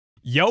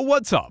Yo,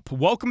 what's up?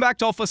 Welcome back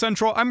to Alpha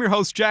Central. I'm your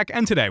host, Jack,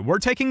 and today we're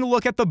taking a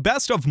look at the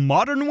best of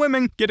modern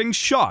women getting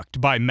shocked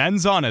by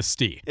men's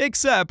honesty.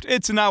 Except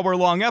it's an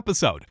hour-long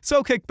episode,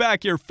 so kick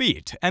back your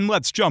feet and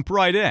let's jump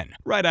right in.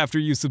 Right after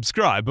you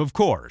subscribe, of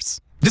course.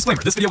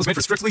 Disclaimer, this video was made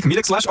for strictly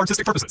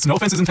comedic/artistic purposes. No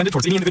offense is intended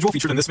towards any individual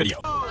featured in this video.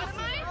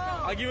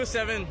 I'll give you a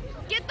 7.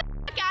 Get the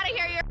f*** out of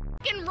here,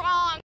 you're f***ing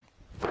wrong.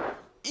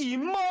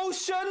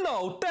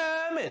 Emotional,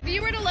 damn it. If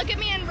you were to look at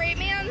me and rate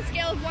me on a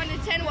scale of 1 to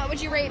 10, what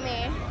would you rate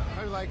me?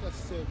 I like a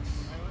 6.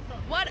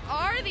 What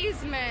are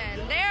these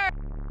men? They are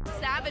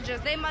savages.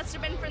 They must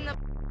have been from the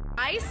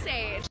Ice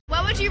Age.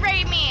 What would you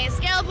rate me?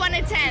 Scale of 1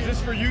 to 10. Is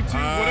this for YouTube?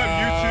 What up,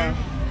 YouTube?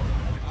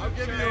 I'll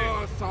give you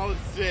a solid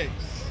 6.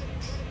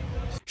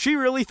 She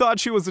really thought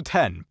she was a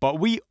 10, but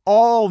we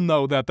all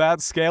know that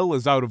that scale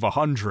is out of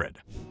 100.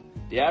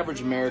 The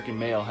average American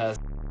male has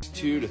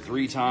 2 to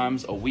 3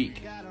 times a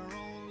week.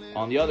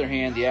 On the other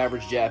hand, the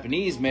average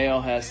Japanese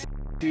male has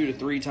 2 to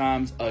 3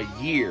 times a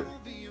year,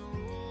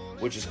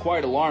 which is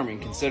quite alarming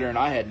considering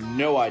I had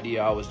no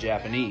idea I was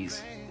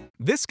Japanese.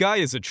 This guy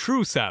is a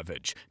true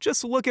savage.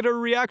 Just look at her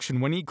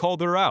reaction when he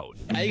called her out.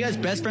 Are you guys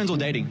best friends or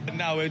dating?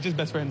 No, we're just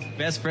best friends.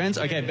 Best friends?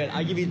 Okay, bet.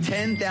 I give you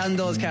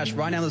 $10,000 cash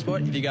right now on the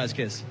spot if you guys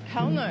kiss.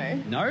 Hell no.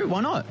 No?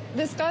 Why not?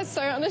 This guy's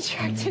so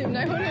unattractive.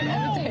 No one would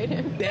ever date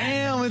him.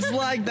 Damn, it's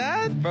like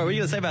that? Bro, what are you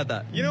gonna say about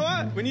that? You know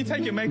what? When you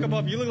take your makeup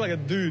off, you look like a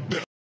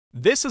dude.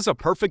 This is a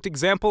perfect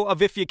example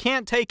of if you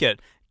can't take it,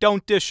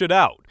 don't dish it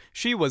out.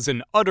 She was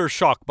in utter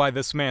shock by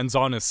this man's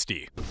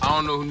honesty. I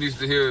don't know who needs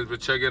to hear it, but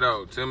check it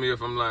out. Tell me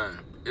if I'm lying.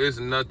 It's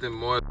nothing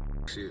more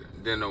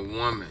than a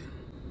woman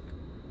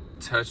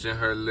touching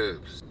her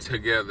lips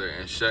together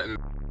and shutting.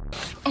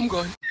 I'm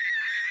going.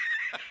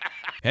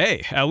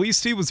 Hey, at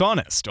least he was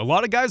honest. A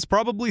lot of guys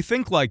probably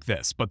think like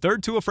this, but they're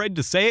too afraid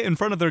to say it in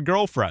front of their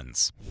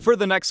girlfriends. For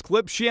the next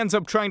clip, she ends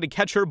up trying to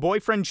catch her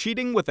boyfriend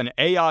cheating with an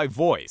AI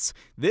voice.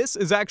 This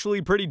is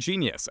actually pretty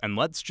genius, and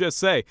let's just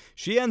say,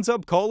 she ends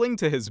up calling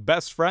to his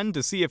best friend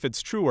to see if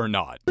it's true or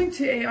not. I'm going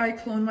to AI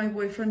clone my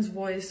boyfriend's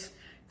voice,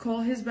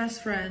 call his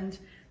best friend,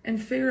 and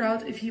figure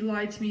out if he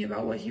lied to me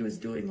about what he was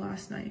doing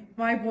last night.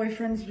 My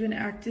boyfriend's been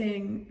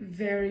acting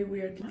very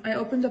weird. I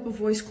opened up a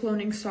voice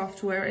cloning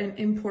software and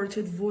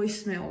imported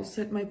voicemails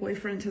that my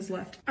boyfriend has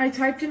left. I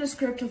typed in a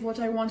script of what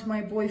I want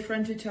my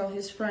boyfriend to tell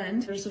his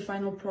friend. There's the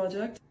final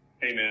project.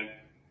 Hey man,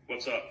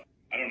 what's up?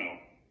 I don't know.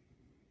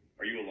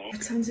 Are you alone?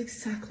 It sounds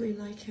exactly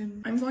like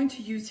him. I'm going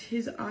to use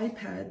his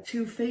iPad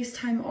to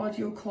FaceTime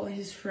audio call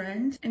his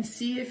friend and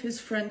see if his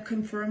friend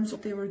confirms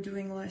what they were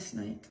doing last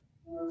night.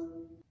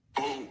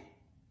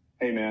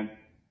 Hey man,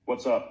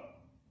 what's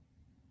up?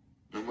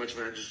 Not much,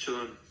 man. Just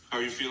chilling. How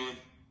are you feeling?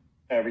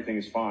 Everything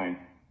is fine.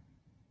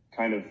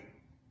 Kind of.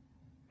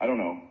 I don't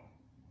know.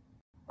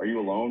 Are you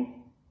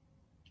alone?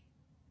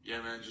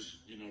 Yeah, man. Just,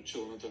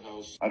 chilling at the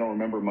house. I don't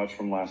remember much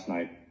from last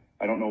night.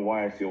 I don't know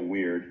why I feel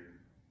weird.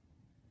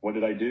 What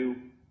did I do?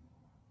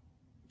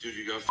 Dude,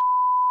 you got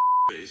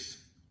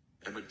face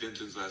at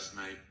McDinton's last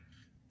night,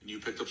 and you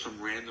picked up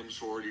some random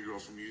sorority girl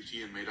from UT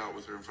and made out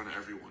with her in front of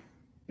everyone.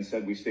 You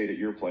said we stayed at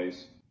your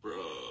place. Bruh.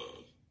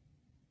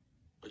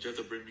 Why'd you have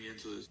to bring me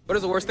into this? What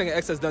is the worst thing an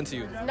ex has done to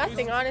you?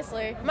 Nothing,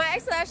 honestly. My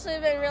ex has actually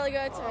been really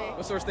good to me.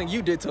 What's the worst thing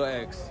you did to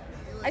an ex?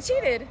 I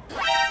cheated.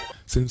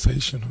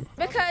 Sensational.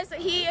 Because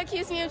he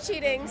accused me of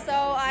cheating, so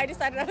I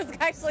decided I was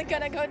actually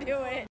gonna go do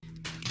it.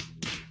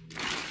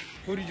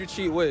 Who did you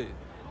cheat with?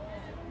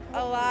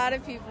 A lot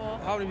of people.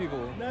 How many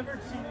people?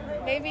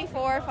 Maybe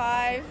 4 or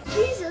 5.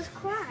 Jesus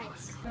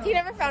Christ. He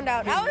never found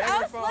out. I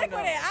was found slick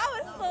out. with it. I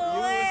was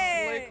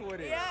slick. slick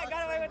with it. Yeah, I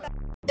got away with that.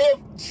 If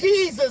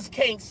Jesus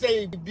can't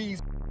save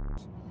these,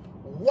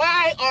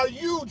 why are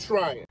you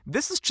trying?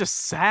 This is just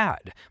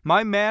sad.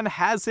 My man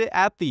has it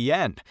at the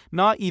end.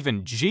 Not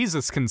even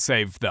Jesus can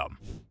save them.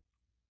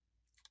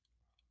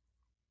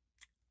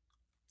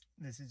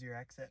 This is your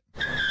exit.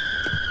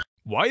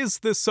 Why is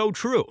this so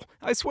true?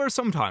 I swear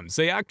sometimes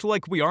they act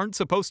like we aren't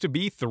supposed to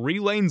be 3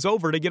 lanes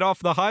over to get off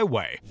the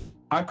highway.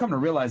 I've come to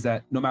realize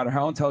that no matter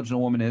how intelligent a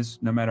woman is,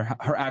 no matter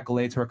her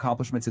accolades, her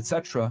accomplishments,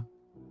 etc.,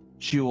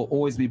 she will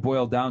always be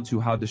boiled down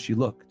to how does she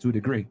look to a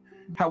degree.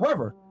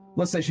 However,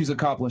 let's say she's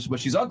accomplished, but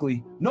she's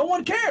ugly. No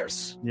one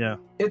cares. Yeah.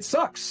 It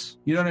sucks.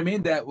 You know what I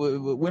mean? That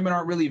women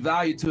aren't really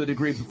valued to a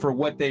degree for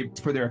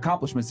their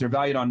accomplishments. They're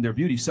valued on their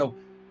beauty. So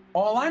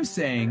all I'm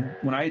saying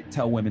when I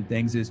tell women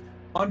things is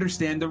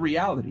understand the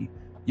reality.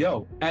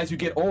 Yo, as you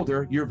get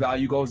older, your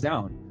value goes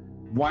down.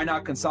 Why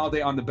not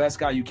consolidate on the best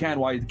guy you can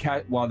while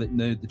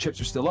the chips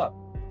are still up?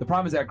 The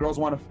problem is that girls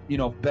want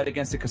to, bet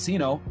against the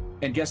casino,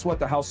 and guess what?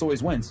 The house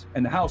always wins,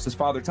 and the house is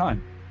father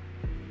time.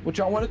 What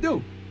y'all want to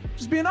do?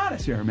 Just being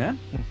honest here, man.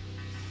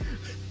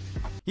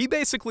 He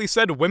basically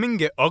said women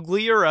get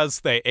uglier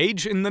as they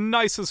age in the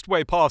nicest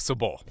way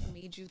possible.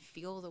 Made you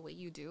feel the way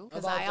you do?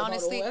 Because I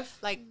honestly,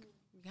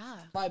 yeah.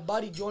 My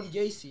buddy John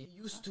Gacy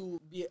used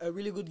to be a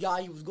really good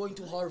guy. He was going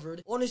to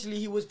Harvard. Honestly,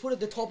 he was put at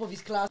the top of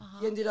his class.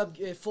 He ended up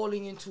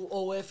falling into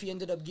OF. He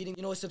ended up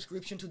getting, a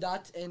subscription to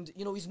that. And,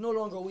 he's no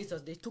longer with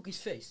us. They took his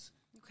face.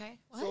 Okay.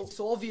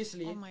 So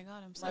obviously, oh my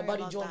God, I'm sorry my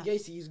buddy about John that.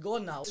 Gacy is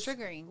gone now. It's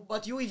triggering.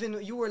 But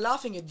you were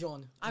laughing at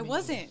John. I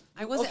wasn't.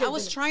 Okay, I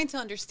was trying to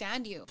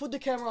understand you. Put the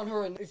camera on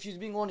her, and if she's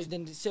being honest,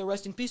 then say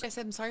rest in peace. I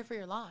said I'm sorry for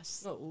your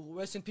loss. No,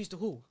 rest in peace to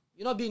who?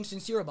 You're not being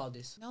sincere about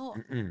this. No,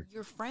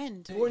 your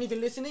friend. You weren't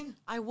even listening?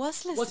 I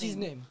was listening. What's his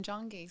name?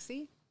 John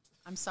Gacy.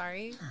 I'm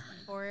sorry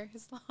for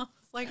his loss.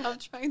 Like, I'm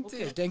trying to.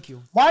 Okay, thank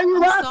you. Why are you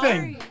laughing?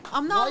 Sorry.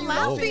 I'm not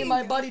laughing.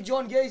 My buddy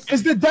John Gacy.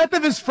 Is the death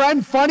of his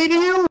friend funny to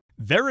you?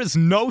 There is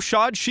no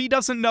shot she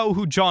doesn't know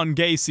who John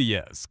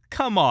Gacy is.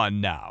 Come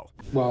on now.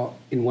 Well,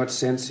 in what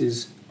sense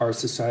is our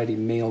society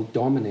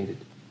male-dominated?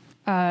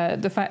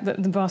 The fact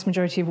that the vast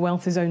majority of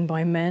wealth is owned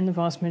by men, the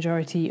vast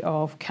majority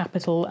of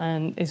capital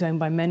is owned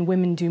by men.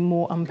 Women do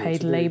more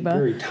unpaid labour.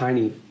 Very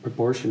tiny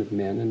proportion of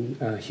men,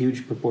 and a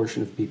huge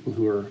proportion of people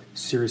who are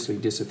seriously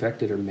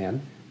disaffected are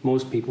men.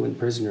 Most people in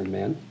prison are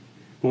men.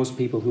 Most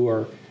people who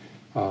are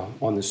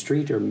on the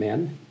street are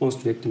men. Most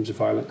victims of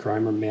violent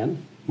crime are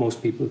men.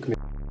 Most people who commit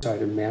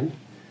suicide are men.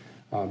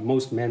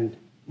 Most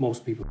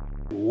people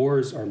in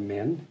wars are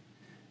men.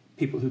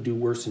 People who do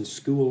worse in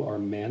school are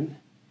men.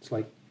 It's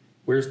like,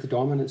 where's the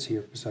dominance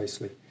here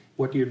precisely?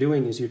 What you're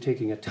doing is you're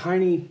taking a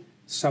tiny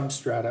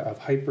substrata of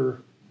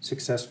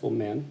hyper-successful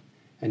men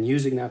and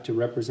using that to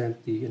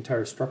represent the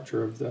entire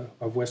structure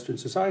of Western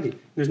society.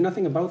 There's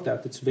nothing about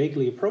that that's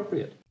vaguely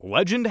appropriate.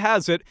 Legend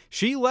has it,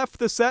 she left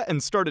the set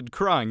and started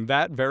crying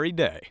that very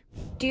day.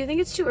 Do you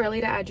think it's too early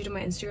to add you to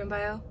my Instagram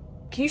bio?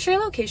 Can you share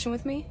your location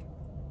with me?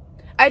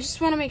 I just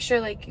want to make sure,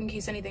 like, in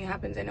case anything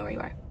happens, I know where you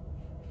are.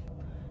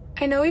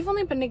 I know we've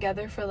only been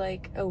together for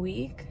like a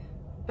week,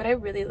 but I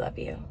really love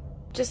you.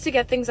 Just to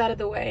get things out of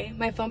the way,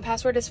 my phone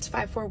password is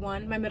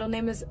 541, my middle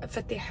name is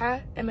Fatiha,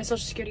 and my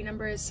social security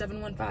number is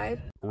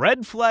 715.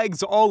 Red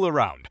flags all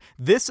around.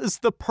 This is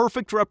the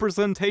perfect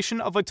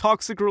representation of a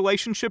toxic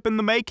relationship in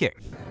the making.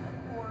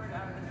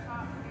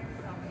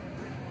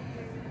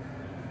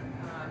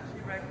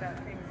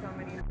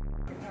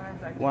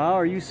 Wow,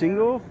 are you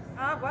single?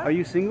 What? Are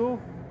you single?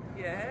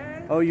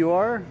 Yes. Oh, you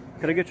are?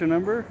 Can I get your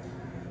number?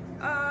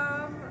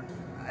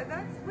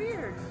 That's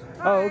weird.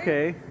 Hi. Oh,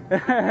 okay.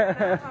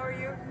 How are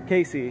you?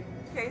 Casey.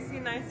 Casey,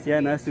 nice to meet you. Yeah,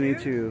 nice to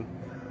meet you.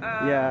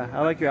 Yeah,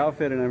 I like your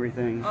outfit and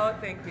everything. Oh,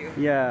 thank you.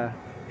 Yeah.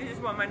 You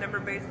just want my number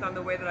based on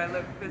the way that I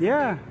look physically?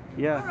 Yeah,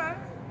 yeah. All right.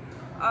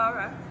 All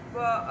right.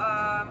 Well,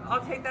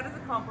 I'll take that as a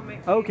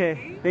compliment. Okay,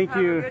 Casey. thank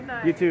Have you. a good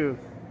night. You too.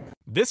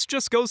 This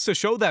just goes to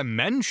show that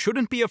men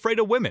shouldn't be afraid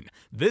of women.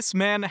 This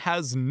man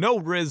has no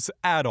riz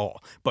at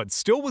all, but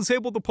still was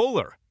able to pull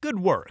her. Good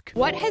work.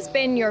 What has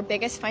been your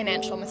biggest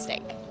financial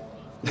mistake?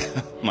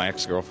 My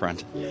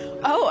ex-girlfriend.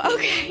 Oh,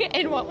 okay.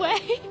 In what way?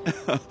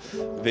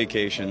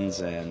 Vacations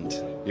and,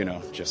 you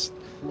know, just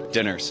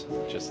dinners.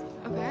 Just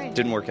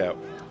didn't work out.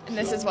 And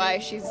this is why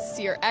she's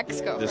your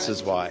ex-girlfriend? This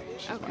is why.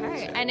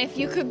 Okay. And if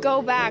you could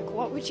go back,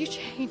 what would you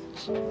change?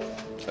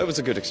 It was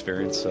a good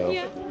experience, so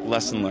Yeah.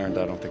 lesson learned.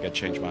 I don't think I'd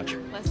change much.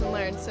 Lesson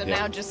learned. So Yeah.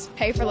 now just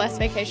pay for less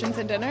vacations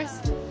and dinners?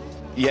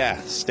 Yeah,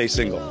 stay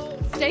single.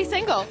 Stay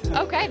single.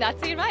 Okay, that's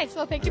the advice.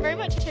 Well, thank you very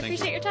much. I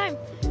appreciate your time.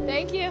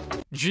 Thank you.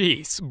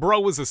 Jeez, bro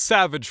was a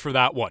savage for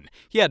that one.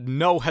 He had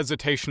no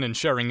hesitation in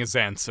sharing his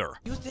answer.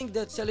 You think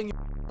that selling your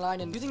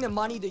online and you think the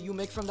money that you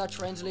make from that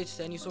translates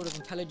to any sort of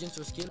intelligence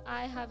or skill?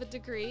 I have a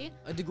degree.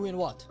 A degree in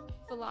what?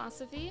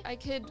 Philosophy. I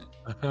could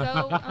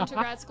go onto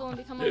grad school and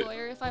become a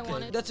lawyer if I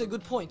wanted. That's a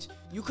good point.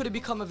 You could have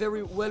become a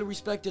very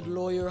well-respected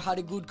lawyer, had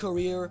a good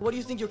career. What do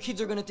you think your kids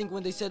are gonna think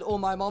when they said, oh,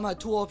 my mom had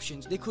two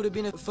options? They could have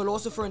been a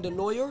philosopher and a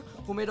lawyer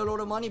who made a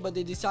lot of money, but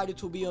they decided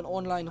to be an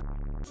online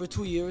for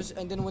 2 years,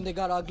 and then when they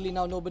got ugly,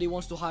 now nobody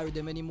wants to hire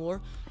them anymore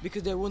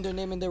because they ruined their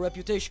name and their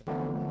reputation.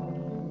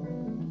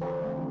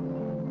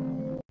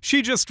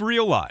 She just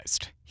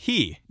realized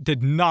he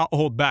did not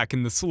hold back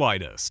in the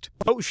slightest.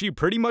 Oh, she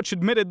pretty much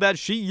admitted that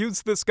she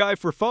used this guy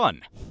for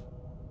fun.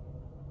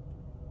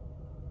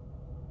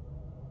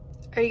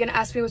 Are you gonna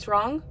ask me what's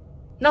wrong?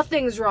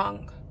 Nothing's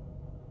wrong.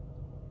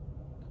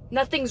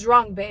 Nothing's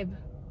wrong, babe.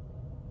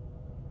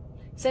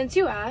 Since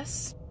you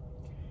asked,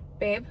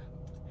 babe,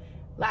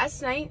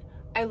 last night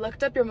I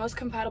looked up your most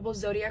compatible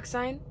zodiac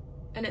sign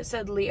and it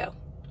said Leo.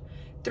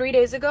 3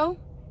 days ago,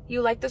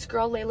 you liked this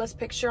girl Layla's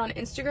picture on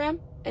Instagram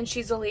and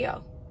she's a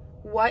Leo.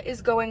 What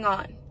is going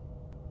on?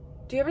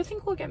 Do you ever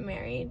think we'll get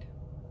married?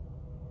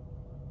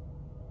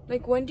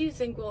 Like, when do you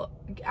think we'll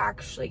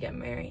actually get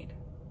married?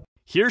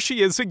 Here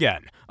she is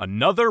again,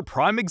 another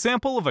prime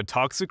example of a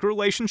toxic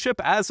relationship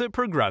as it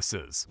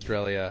progresses.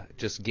 Australia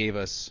just gave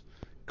us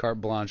carte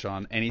blanche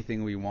on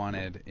anything we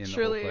wanted in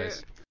the whole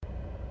place.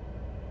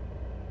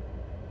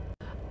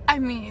 I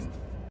mean,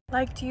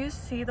 like, do you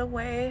see the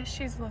way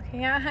she's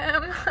looking at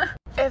him?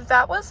 If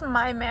that was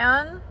my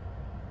man,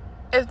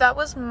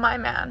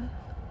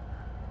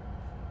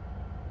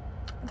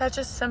 that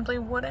just simply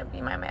wouldn't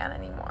be my man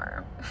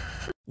anymore.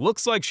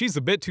 Looks like she's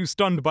a bit too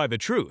stunned by the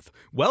truth.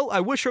 Well, I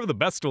wish her the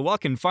best of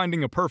luck in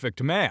finding a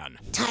perfect man.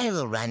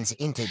 Tyler runs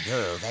into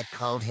girl that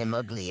called him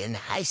ugly in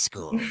high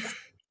school.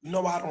 You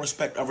know why I don't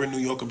respect other New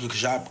Yorkers?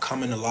 Because y'all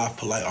come in alive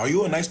polite. Are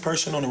you a nice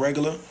person on the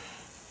regular?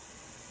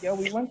 Yo,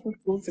 we went to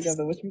school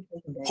together. What you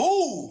talking about?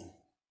 Who?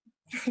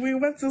 We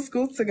went to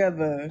school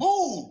together.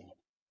 Who?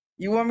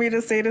 You want me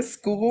to say to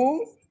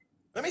school?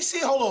 Let me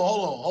see. Hold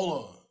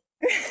on.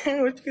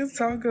 What you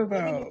talking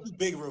about? Let me do this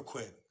big real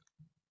quick.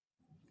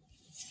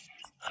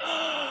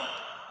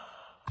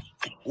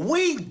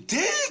 We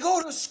did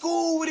go to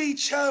school with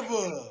each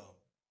other.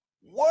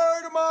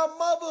 Word of my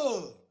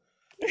mother.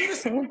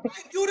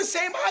 You the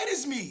same height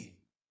as me.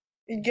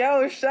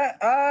 Yo,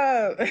 shut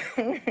up.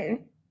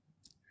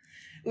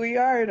 We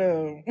are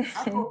though.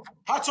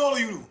 How tall are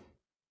you?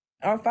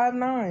 I'm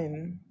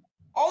 5'9".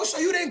 Oh, so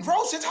you didn't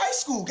grow since high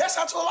school. Guess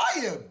how tall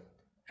I am.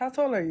 How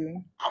tall are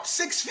you? I'm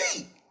 6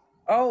 feet.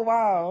 Oh,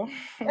 wow.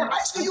 In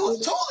high school, you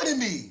was taller than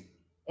me.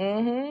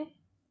 Mm-hmm.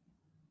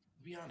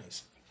 Be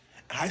honest.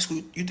 In high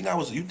school, you think I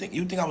was a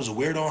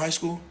weirdo in high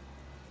school?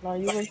 No,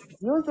 you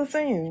was the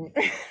same.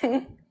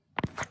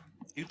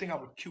 You think I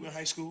was cute in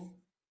high school?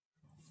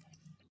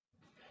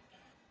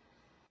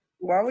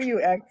 Why would you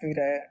ask me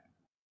that?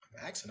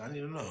 I'm asking, I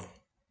need to know.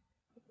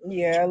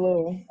 Yeah, a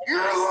little. You're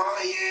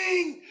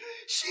lying!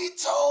 She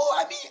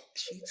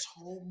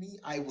told me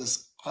I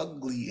was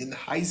ugly in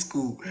high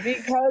school.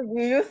 Because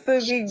you used to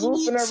be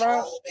goofing around.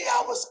 Told me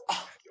I was,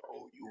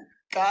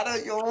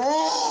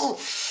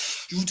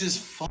 you just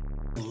fucking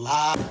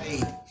lied.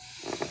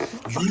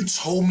 You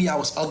told me I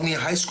was ugly in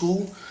high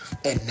school,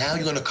 and now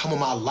you're gonna come on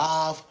my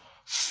live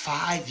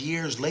 5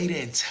 years later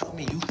and tell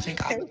me you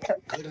think I look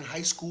good in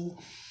high school?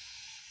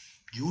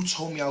 You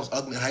told me I was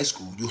ugly in high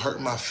school. You hurt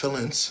my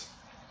feelings.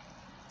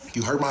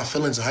 You hurt my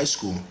feelings in high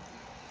school.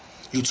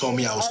 You told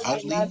me I was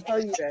ugly. I did not tell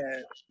you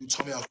that. You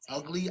told me I was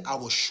ugly. I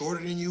was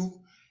shorter than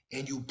you,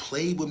 and you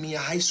played with me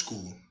in high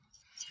school.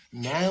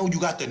 Now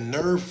you got the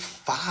nerve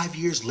 5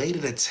 years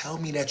later to tell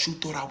me that you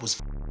thought I was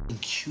f***ing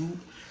cute.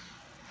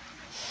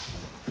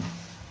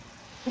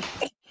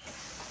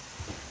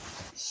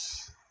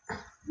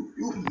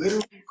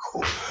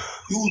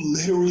 You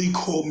literally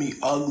called me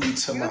ugly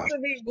to my. You used to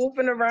be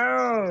goofing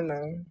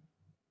around.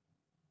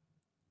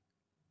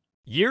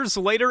 Years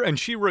later, and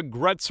she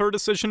regrets her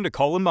decision to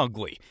call him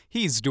ugly.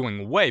 He's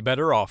doing way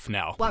better off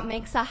now. What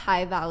makes a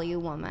high-value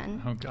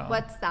woman? Oh, God.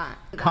 What's that?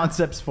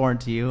 Concepts foreign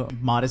to you.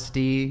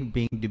 Modesty,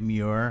 being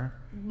demure.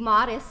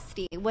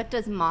 Modesty. What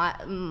does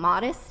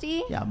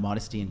modesty? Yeah,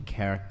 modesty in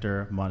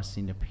character,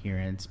 modesty in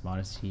appearance,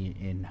 modesty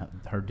in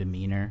her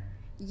demeanor.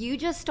 You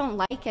just don't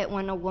like it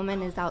when a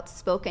woman is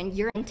outspoken.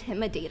 You're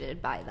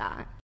intimidated by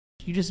that.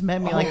 You just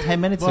met me like 10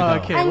 minutes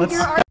ago.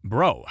 Okay,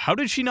 Bro, how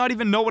did she not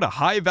even know what a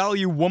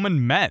high-value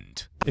woman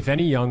meant? If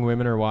any young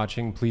women are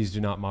watching, please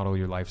do not model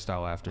your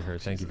lifestyle after her.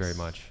 Thank you very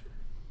much.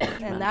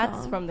 And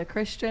that's from the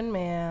Christian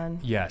man.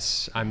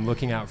 Yes, I'm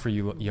looking out for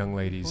you young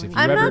ladies. If you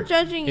I'm ever, not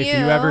judging if you.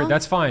 you ever,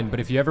 that's fine. But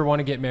if you ever want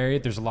to get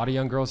married, there's a lot of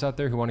young girls out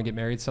there who want to get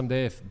married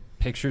someday. If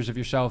pictures of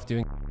yourself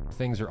doing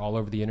things are all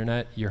over the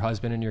internet, your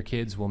husband and your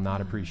kids will not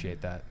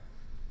appreciate that.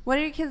 What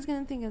are your kids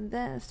going to think of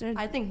this?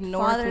 I think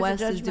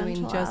Northwest is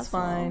doing just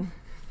fine.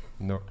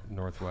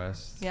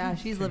 Northwest. Yeah,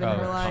 she's living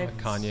her life.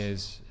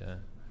 Kanye's.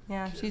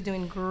 Yeah, she's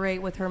doing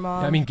great with her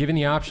mom. I mean, given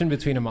the option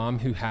between a mom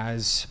who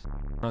has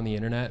on the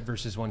internet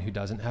versus one who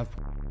doesn't have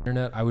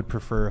internet, I would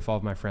prefer if all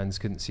of my friends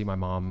couldn't see my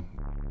mom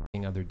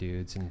other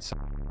dudes and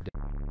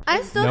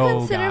I still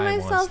consider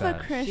myself a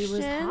Christian. She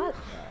was hot,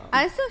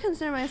 I still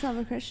consider myself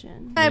a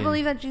Christian. I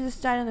believe that Jesus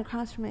died on the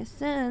cross for my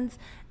sins,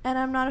 and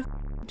I'm not a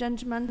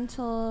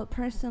judgmental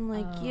person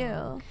like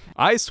you.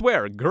 I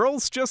swear,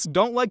 girls just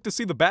don't like to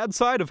see the bad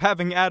side of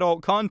having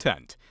adult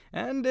content.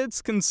 And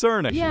it's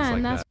concerning. Yeah,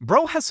 like that.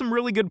 Bro has some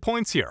really good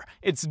points here.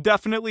 It's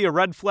definitely a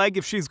red flag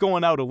if she's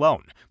going out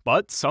alone.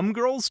 But some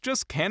girls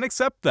just can't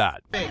accept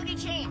that. Hey,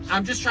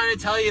 I'm just trying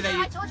to tell you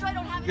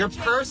that your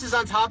purse is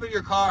on top of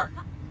your car.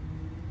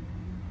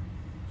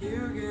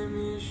 Mind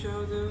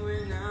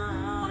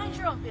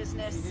your own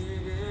business.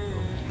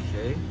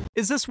 Okay.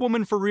 Is this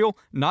woman for real?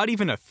 Not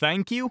even a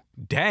thank you?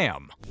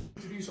 Damn.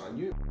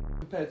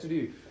 Compared to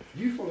you.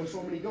 You follow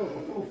so many girls.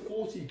 I follow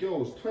 40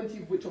 girls,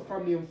 20 of which are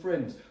family and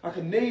friends. I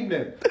can name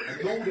them.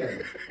 I know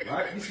them.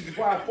 Right? This is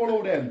why I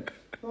follow them.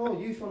 No,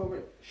 you follow me.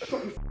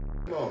 Shut your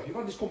mouth. You've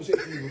had this conversation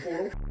with me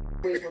before.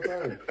 Don't waste my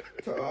time.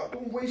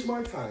 Don't waste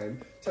my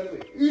time telling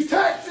me who's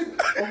texting.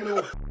 I'm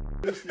gonna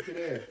listen to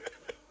there.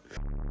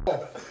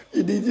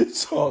 You need your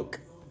sock.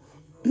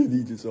 You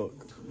need your sock.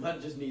 Man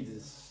just needs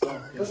his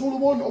sock. That's all I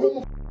want. I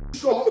want my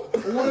sock.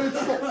 I want him to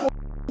stop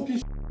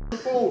fucking the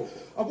phone.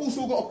 I've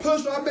also got a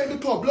person I met in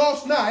the club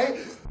last night.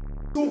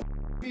 Don't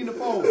be in the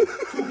phone.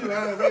 Talking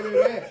about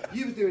where.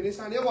 You was doing this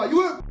and the other. You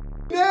weren't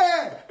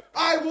there.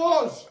 I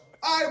was.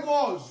 I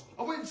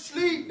went to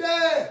sleep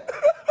there.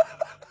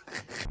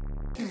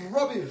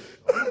 Rubbish.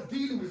 I'm not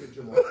dealing with it,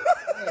 Jamal.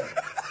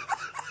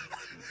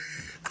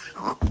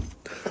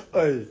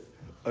 Hey,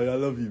 I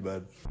love you,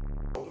 man.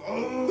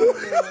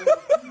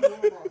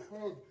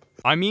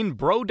 I mean,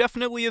 bro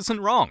definitely isn't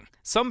wrong.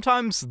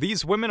 Sometimes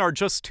these women are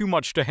just too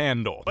much to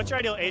handle. What's your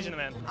ideal Asian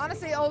man?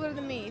 Honestly, older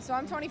than me. So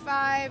I'm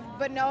 25,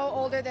 but no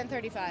older than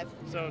 35.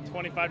 So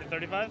 25 to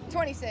 35?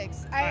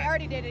 26. I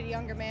already dated a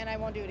younger man. I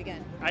won't do it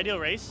again. Ideal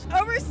race?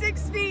 Over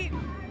 6 feet.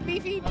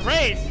 Beefy.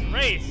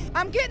 Race.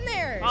 I'm getting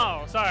there.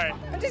 Oh, sorry.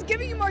 I'm just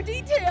giving you more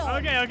detail.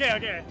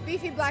 Okay.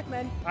 Beefy black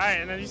men. All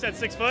right, and then you said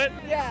 6 foot?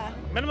 Yeah.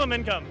 Minimum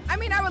income? I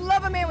mean, I would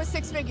love a man with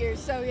 6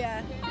 figures, so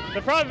yeah.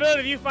 The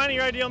probability of you finding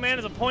your ideal man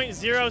is a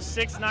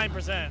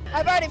 0.069%.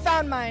 I've already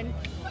found mine.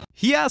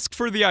 He asked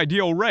for the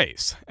ideal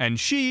race, and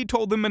she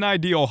told him an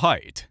ideal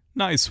height.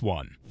 Nice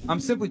one. I'm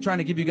simply trying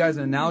to give you guys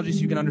an analogy so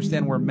you can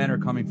understand where men are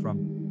coming from.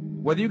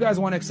 Whether you guys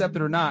want to accept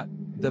it or not,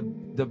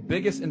 the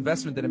biggest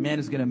investment that a man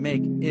is going to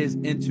make is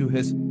into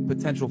his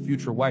potential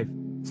future wife.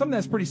 Something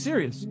that's pretty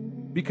serious.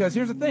 Because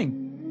here's the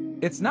thing.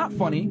 It's not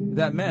funny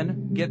that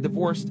men get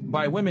divorced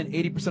by women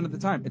 80% of the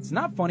time. It's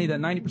not funny that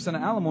 90%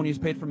 of alimony is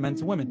paid from men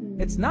to women.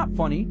 It's not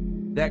funny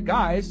that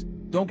guys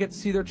don't get to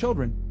see their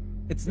children.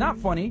 It's not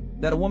funny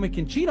that a woman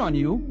can cheat on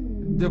you,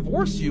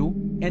 divorce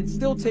you, and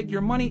still take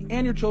your money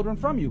and your children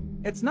from you.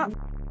 It's not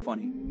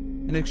funny.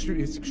 And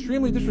it's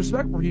extremely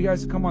disrespectful for you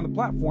guys to come on the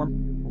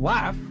platform,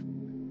 laugh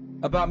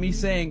about me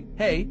saying,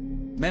 hey,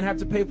 men have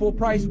to pay full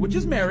price, which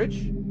is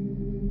marriage,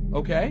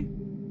 okay?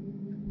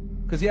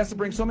 Because he has to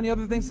bring so many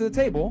other things to the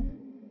table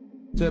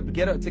to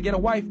get a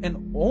wife,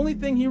 and the only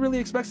thing he really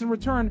expects in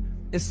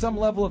return is some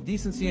level of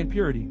decency and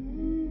purity.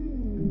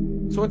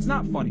 So it's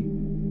not funny.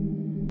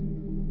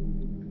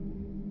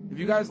 If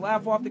you guys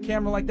laugh off the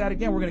camera like that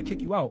again, we're gonna kick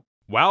you out.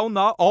 While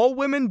not all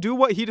women do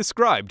what he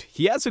described,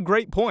 he has a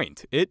great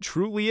point. It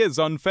truly is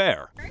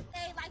unfair.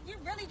 Birthday, like you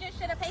really just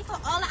should have paid for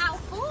all of our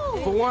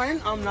food. For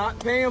one, I'm not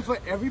paying for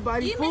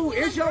everybody's food.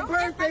 It's your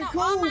birthday,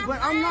 cool, but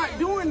I'm not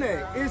doing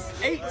that.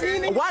 It's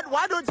 18.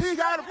 Why do T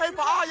gotta pay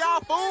for all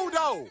y'all food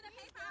though?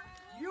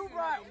 You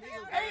brought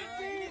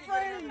 18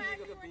 friends.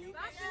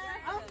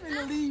 I'm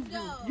finna leave you.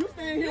 You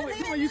staying here with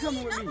me or you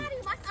coming with me?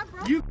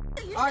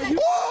 Are you?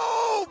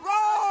 Whoa,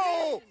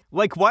 bro!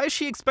 Like, why is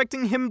she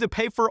expecting him to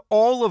pay for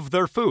all of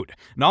their food?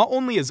 Not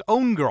only his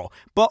own girl,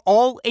 but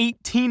all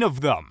 18 of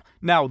them.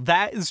 Now,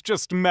 that is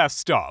just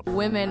messed up.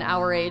 Women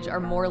our age are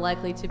more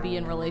likely to be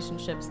in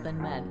relationships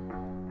than men,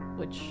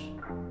 which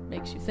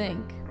makes you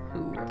think,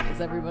 who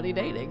is everybody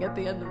dating at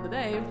the end of the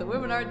day? If the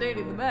women aren't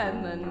dating the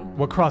men, then...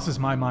 What crosses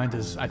my mind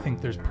is I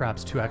think there's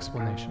perhaps two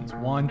explanations.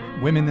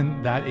 One, women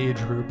in that age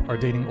group are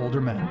dating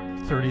older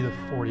men, 30 to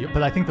 40.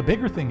 But I think the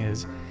bigger thing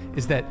is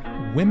that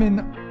women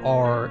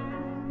are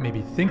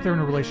maybe think they're in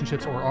a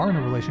relationship or are in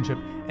a relationship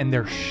and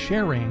they're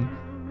sharing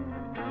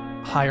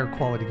higher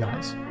quality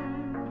guys.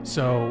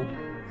 So,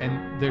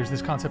 and there's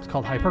this concept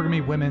called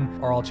hypergamy. Women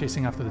are all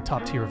chasing after the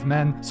top tier of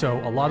men. So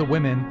a lot of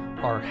women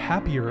are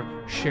happier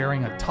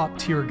sharing a top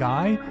tier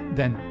guy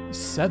than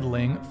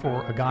settling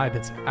for a guy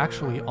that's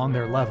actually on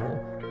their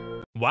level.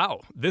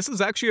 Wow, this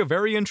is actually a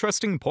very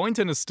interesting point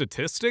and a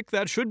statistic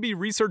that should be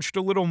researched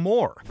a little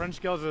more.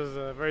 French girls is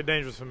very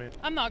dangerous for me.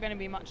 I'm not going to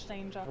be much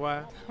danger.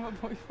 Why? I'm a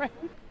boyfriend.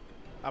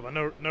 But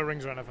no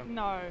rings or anything?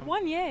 No.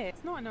 1 year,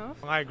 it's not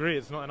enough. I agree,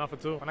 it's not enough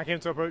at all. When I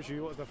came to approach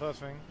you, what was the first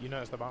thing you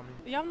noticed about me?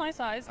 You have nice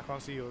eyes. I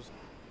can't see yours.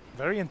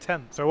 Very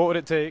intense. So what would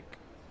it take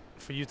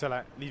for you to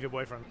like leave your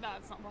boyfriend?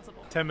 That's not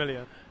possible. 10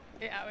 million.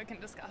 Yeah, we can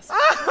discuss.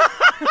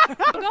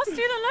 I've got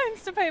student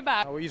loans to pay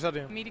back. What are you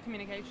studying? Media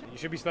communication. You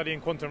should be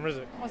studying quantum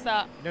physics. What's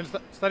that? You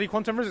don't study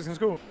quantum physics in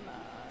school? No.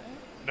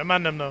 The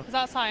man them know. Is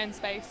that science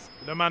based?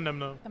 The man them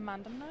know. The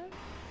man them know?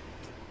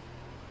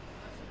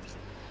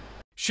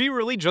 She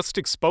really just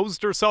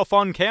exposed herself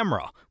on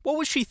camera. What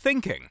was she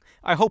thinking?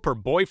 I hope her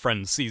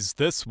boyfriend sees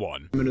this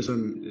one.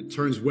 Feminism, it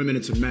turns women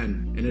into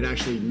men, and it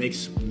actually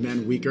makes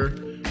men weaker.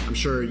 I'm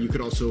sure you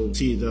could also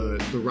see the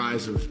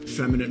rise of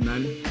feminine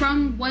men.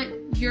 From what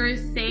you're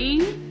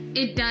saying,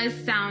 it does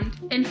sound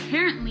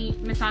inherently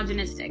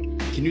misogynistic.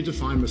 Can you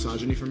define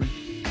misogyny for me?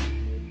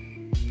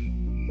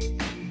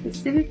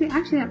 Specifically,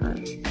 actually, I have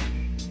a...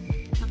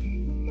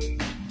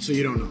 So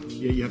you don't know?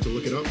 You have to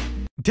look it up?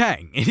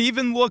 Dang, it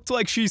even looked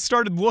like she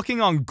started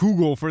looking on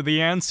Google for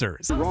the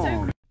answers.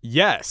 Wrong.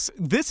 Yes,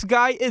 this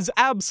guy is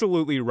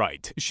absolutely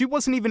right. She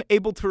wasn't even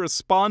able to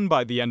respond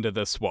by the end of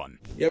this one.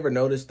 You ever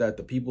notice that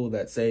the people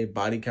that say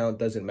body count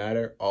doesn't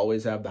matter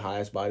always have the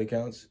highest body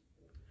counts?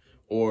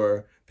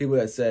 Or people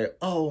that say,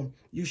 oh,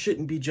 you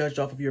shouldn't be judged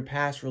off of your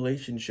past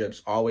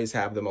relationships always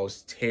have the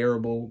most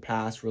terrible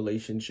past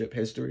relationship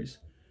histories?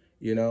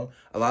 You know,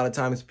 a lot of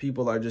times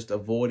people are just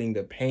avoiding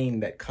the pain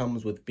that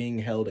comes with being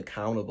held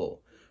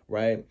accountable,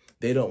 right?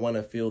 They don't want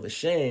to feel the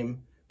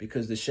shame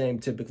because the shame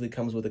typically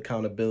comes with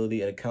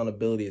accountability, and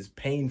accountability is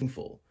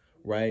painful,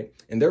 right?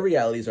 And their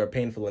realities are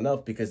painful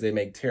enough because they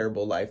make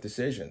terrible life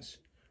decisions,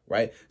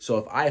 right? So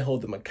if I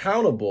hold them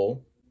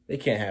accountable, they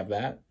can't have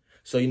that.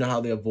 So you know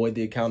how they avoid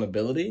the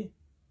accountability?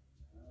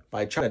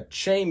 By trying to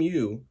shame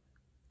you,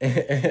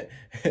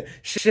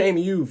 shame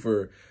you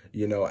for,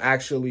 you know,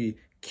 actually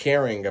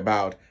caring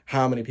about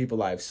how many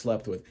people I've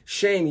slept with.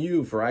 Shame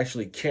you for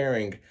actually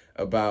caring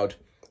about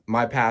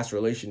my past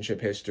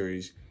relationship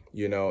histories,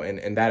 you know,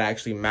 and that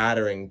actually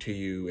mattering to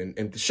you.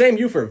 And shame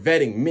you for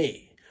vetting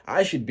me.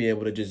 I should be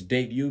able to just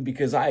date you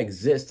because I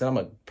exist and I'm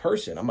a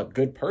person. I'm a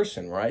good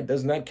person, right?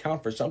 Doesn't that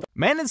count for something?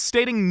 Man is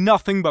stating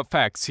nothing but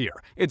facts here.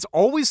 It's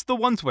always the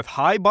ones with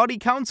high body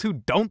counts who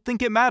don't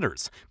think it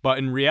matters. But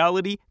in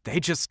reality, they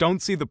just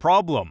don't see the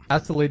problem.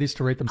 Ask the ladies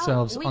to rate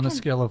themselves on a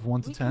scale of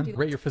 1 to 10.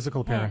 Rate your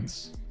physical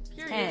appearance.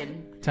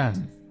 10.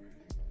 10.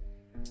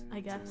 I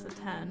guess a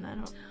 10. I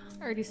don't.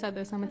 I already said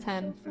this. I'm a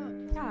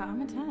 10. Yeah,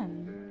 I'm a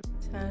 10.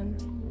 10.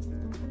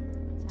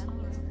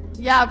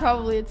 Yeah,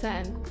 probably a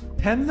 10.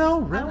 10 though?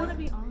 I Really? want to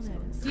be honest.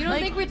 You don't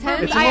think we're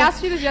 10s? It's I a little-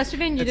 asked you this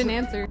yesterday and you didn't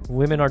answer.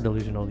 Women are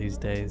delusional these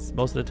days.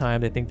 Most of the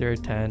time they think they're a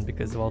 10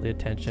 because of all the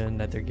attention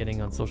that they're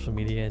getting on social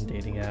media and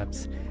dating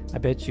apps. I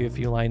bet you if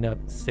you line up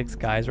 6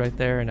 guys right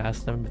there and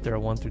ask them if they're a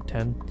 1 through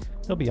 10,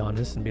 they'll be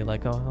honest and be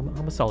like, oh,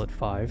 I'm a solid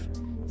 5.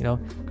 You know,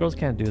 girls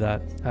can't do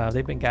that.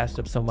 They've been gassed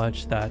up so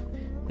much that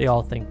they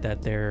all think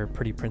that they're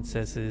pretty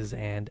princesses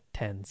and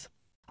 10s.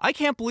 I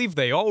can't believe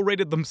they all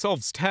rated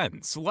themselves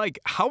 10s. Like,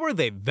 how are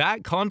they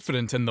that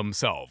confident in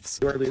themselves?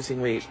 You are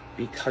losing weight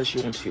because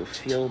you want to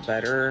feel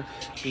better,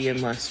 be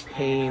in less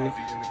pain,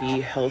 be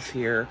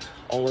healthier,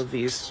 all of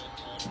these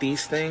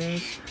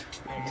things,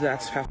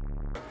 that's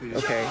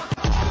okay.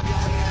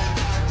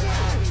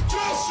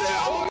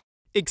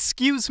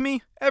 Excuse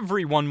me?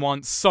 Everyone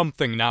wants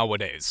something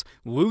nowadays.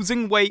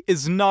 Losing weight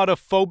is not a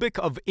phobic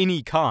of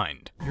any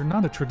kind. You're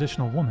not a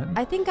traditional woman.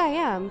 I think I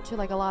am to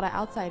like a lot of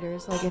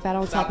outsiders. Like if I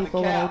don't tell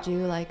people what I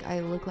do, like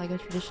I look like a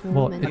traditional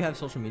Well, woman. you have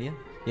social media?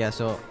 Yeah,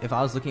 so if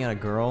I was looking at a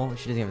girl,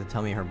 she doesn't have to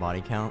tell me her body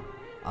count.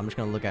 I'm just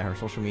gonna look at her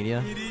social media,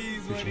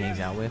 who she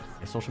hangs out with.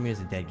 And social media is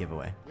a dead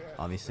giveaway.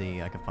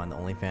 Obviously, I can find the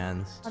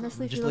OnlyFans.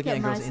 Honestly, if just you look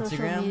looking at my girls'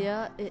 social Instagram.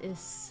 media, it is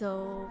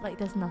so like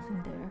there's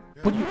nothing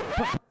there.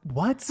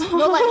 What?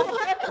 No,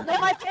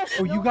 like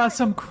Oh, you got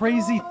some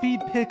crazy feet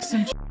pics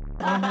and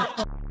on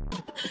your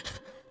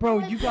bro,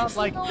 you got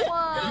like, you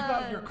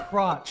got your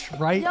crotch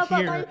right Yeah,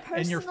 but my here,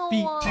 and your personal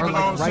feet one. are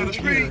like right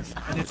here,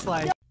 and it's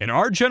like. In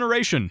our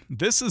generation,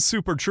 this is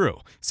super true.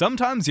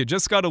 Sometimes you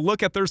just gotta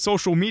look at their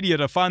social media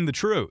to find the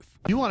truth.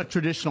 You want a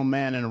traditional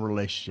man in a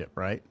relationship,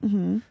 right?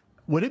 Mm-hmm.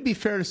 Would it be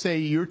fair to say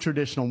you're a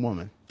traditional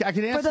woman? I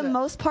can answer For the that.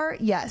 most part,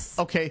 yes.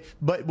 Okay,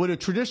 but would a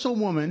traditional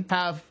woman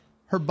have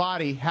her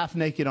body half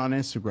naked on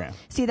Instagram?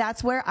 See,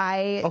 that's where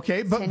I.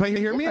 Okay, but tend to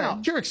hear me differ.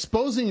 out. You're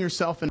exposing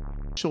yourself in a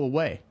sexual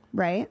way.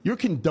 Right. You're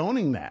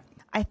condoning that.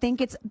 I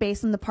think it's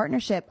based on the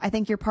partnership. I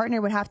think your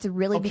partner would have to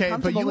really be Okay, but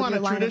comfortable you with want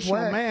your a line of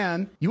traditional work.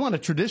 man. You want a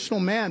traditional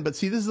man, but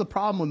see, this is the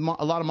problem with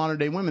a lot of modern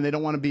day women. They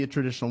don't want to be a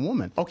traditional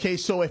woman. Okay,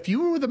 so if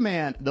you were with a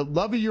man, the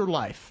love of your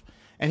life,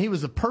 and he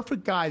was the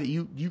perfect guy that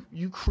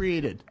you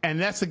created, and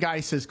that's the guy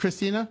who says,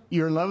 Christina,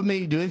 you're in love with me,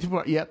 you do anything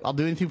for me. Yep, I'll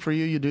do anything for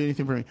you, you do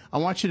anything for me. I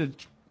want you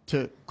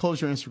to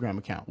close your Instagram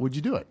account. Would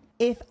you do it?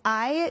 If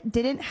I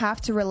didn't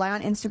have to rely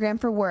on Instagram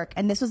for work,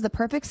 and this was the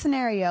perfect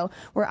scenario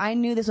where I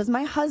knew this was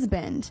my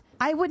husband,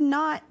 I would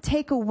not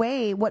take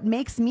away what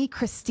makes me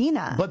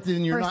Christina. But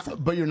then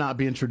you're not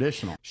being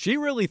traditional. She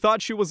really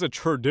thought she was a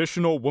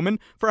traditional woman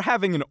for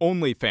having an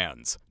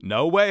OnlyFans.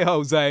 No way,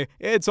 Jose.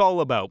 It's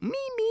all about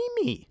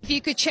me. If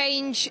you could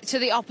change to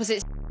the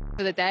opposite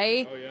for the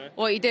day,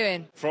 what are you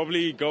doing?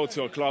 Probably go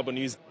to a club and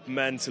use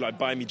men to like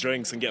buy me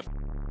drinks and get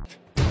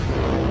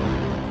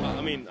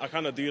I mean, I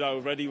kind of do that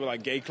already with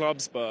like gay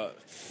clubs, but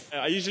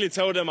I usually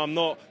tell them I'm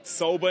not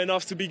sober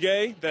enough to be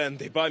gay, then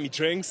they buy me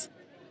drinks.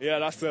 Yeah,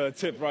 that's a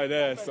tip right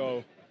there,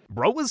 so.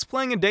 Bro was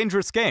playing a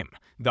dangerous game.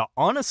 The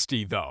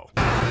honesty, though.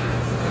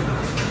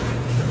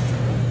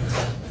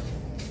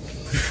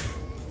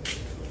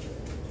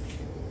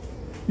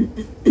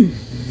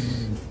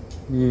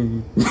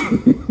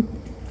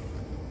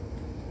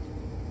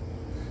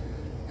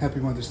 Happy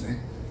Mother's Day.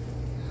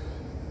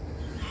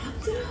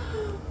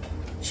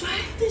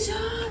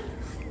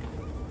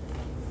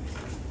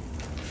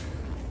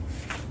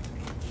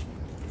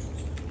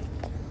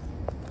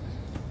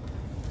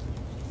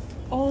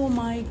 Oh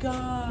my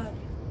god.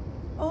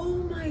 Oh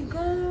my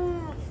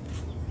god.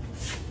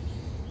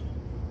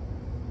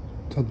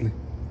 تفضلي.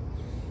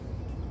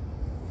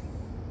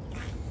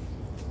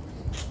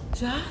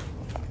 جد؟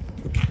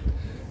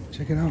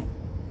 Check it out.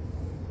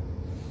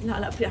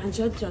 لا عن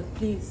جد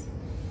بليز.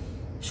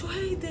 شو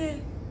هيدا؟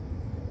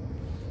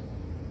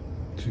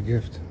 It's a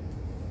gift.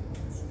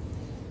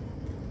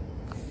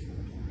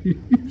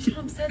 مش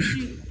عم صدق.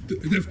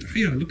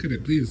 افتحيها. Look at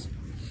it, please.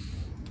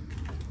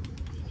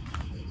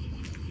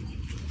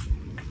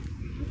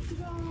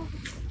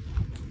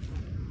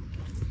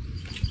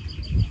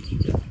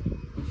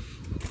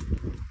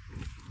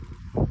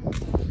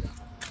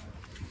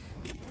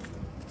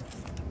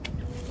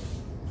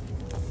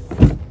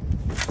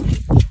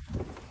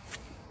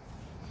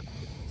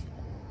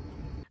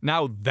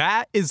 Now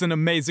that is an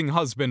amazing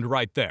husband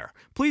right there.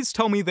 Please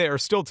tell me they are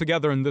still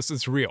together and this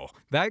is real.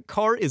 That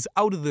car is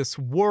out of this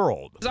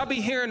world. I be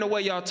hearing the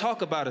way y'all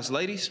talk about us,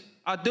 ladies.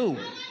 I do.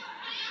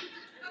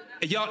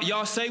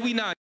 Y'all say we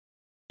not.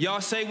 Y'all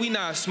say we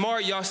not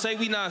smart. Y'all say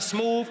we not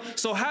smooth.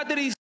 So how do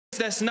these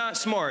that's not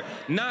smart,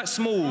 not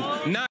smooth,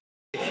 not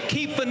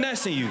keep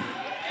finessing you?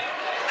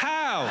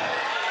 How?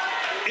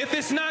 If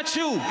it's not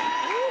you,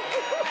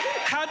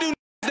 how do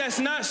that's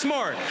not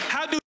smart?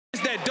 How do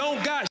that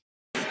don't got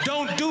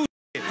don't do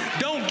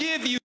don't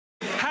give you,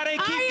 how they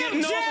keep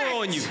getting over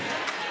on you?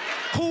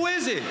 Who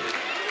is it?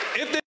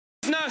 If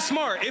it's not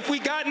smart, if we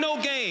got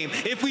no game,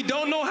 if we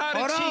don't know how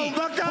to cheat,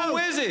 who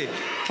is it?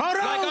 Like,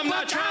 I'm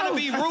not trying to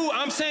be rude.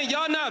 I'm saying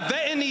y'all not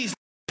vetting these,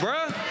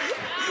 bruh.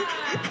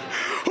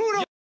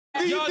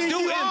 Y'all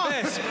do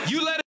invest.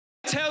 You let him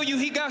tell you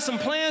he got some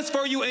plans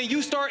for you and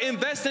you start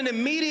investing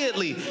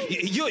immediately.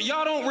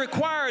 Y'all don't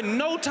require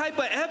no type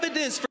of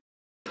evidence for.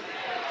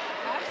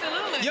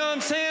 Absolutely. You know what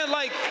I'm saying?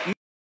 Like,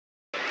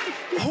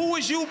 who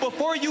was you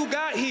before you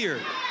got here?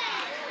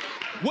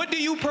 What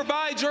do you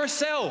provide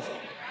yourself?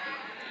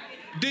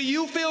 Do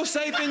you feel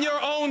safe in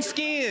your own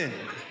skin?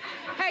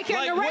 Hey, can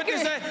like, what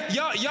does that?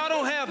 Y'all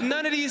don't have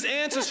none of these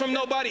answers from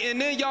nobody, and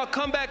then y'all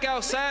come back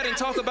outside and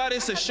talk about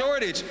it's a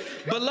shortage.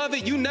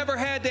 Beloved, you never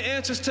had the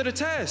answers to the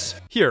test.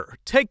 Here,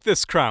 take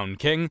this crown,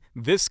 King.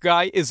 This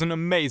guy is an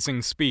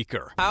amazing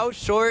speaker. How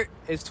short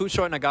is too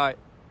short in a guy?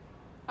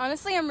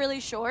 Honestly, I'm really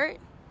short,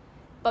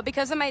 but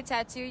because of my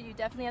tattoo, you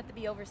definitely have to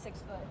be over 6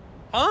 foot.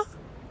 Huh?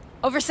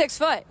 Over 6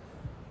 foot.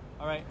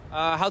 All right.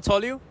 How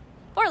tall are you?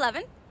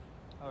 4'11".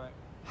 All right.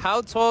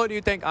 How tall do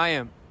you think I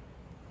am?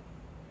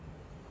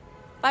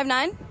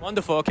 5'9".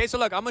 Wonderful. Okay, so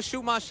look, I'm gonna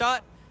shoot my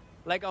shot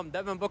like I'm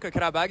Devin Booker.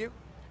 Can I bag you?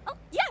 Oh,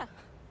 yeah.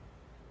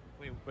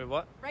 Wait,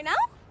 what? Right now?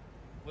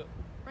 What?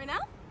 Right now?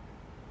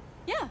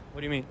 Yeah.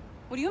 What do you mean?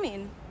 What do you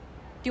mean?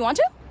 Do you want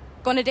to?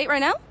 Go on a date right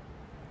now?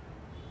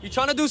 You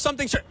trying to do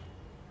something?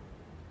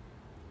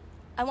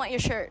 I want your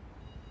shirt.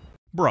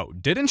 Bro,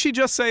 didn't she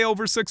just say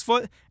over 6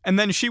 foot? And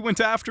then she went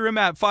after him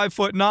at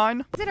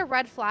 5'9"? Is it a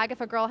red flag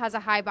if a girl has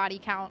a high body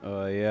count?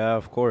 Yeah,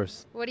 of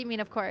course. What do you mean,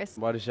 of course?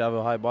 Why does she have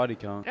a high body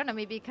I count? don't know,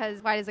 maybe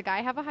because why does a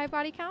guy have a high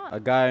body count? A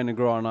guy and a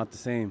girl are not the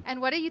same.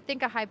 And what do you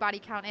think a high body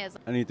count is?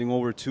 Anything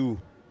over 2.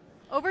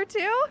 Over 2?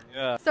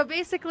 Yeah. So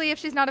basically, if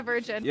she's not a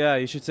virgin. Yeah,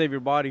 you should save your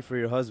body for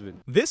your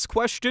husband. This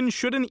question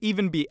shouldn't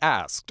even be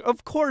asked.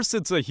 Of course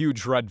it's a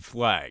huge red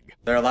flag.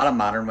 There are a lot of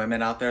modern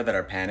women out there that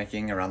are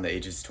panicking around the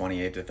ages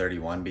 28 to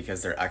 31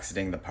 because they're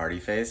exiting the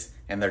party phase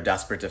and they're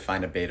desperate to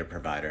find a beta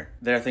provider.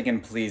 They're thinking,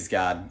 please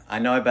God, I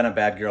know I've been a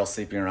bad girl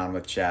sleeping around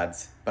with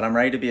chads, but I'm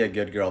ready to be a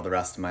good girl the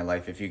rest of my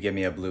life if you give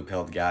me a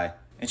blue-pilled guy.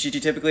 And she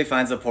typically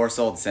finds a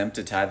poor-souled simp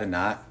to tie the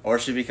knot, or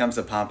she becomes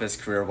a pompous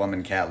career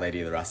woman cat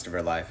lady the rest of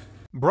her life.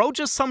 Bro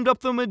just summed up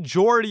the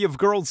majority of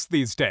girls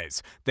these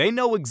days. They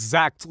know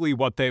exactly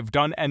what they've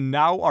done and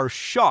now are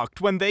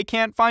shocked when they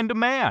can't find a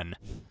man.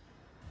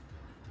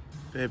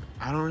 Babe,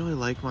 I don't really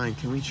like mine.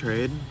 Can we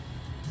trade?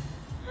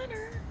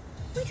 Hunter,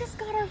 we just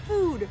got our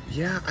food.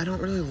 Yeah, I don't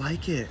really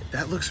like it.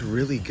 That looks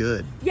really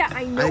good. Yeah,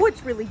 I know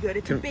it's really good.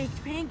 It's a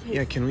baked pancake.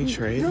 Yeah, can we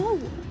trade? No,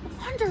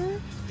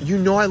 Hunter. You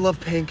know I love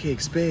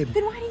pancakes, babe.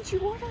 Then why didn't you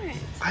order it?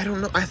 I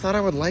don't know. I thought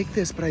I would like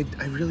this, but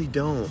I really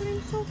don't. But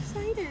I'm so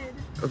excited.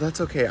 Oh,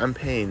 that's okay. I'm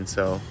paying,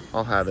 so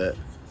I'll have it.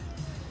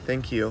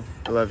 Thank you.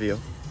 I love you.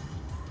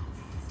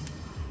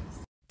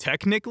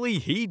 Technically,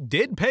 he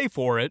did pay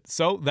for it,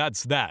 so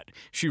that's that.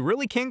 She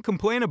really can't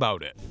complain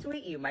about it.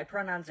 Sweet you, my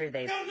pronouns are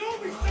they.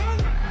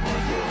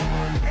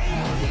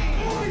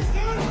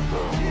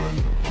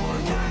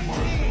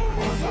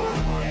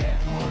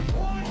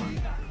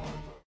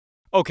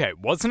 Okay,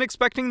 wasn't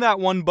expecting that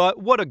one, but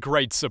what a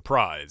great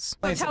surprise.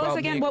 So tell us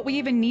again what we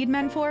even need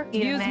men for.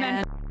 Use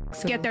men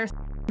get their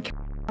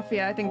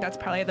yeah, I think that's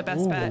probably the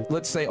best bet.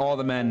 Let's say all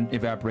the men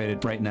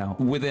evaporated right now.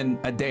 Within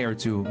a day or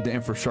two, the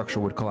infrastructure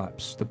would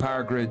collapse. The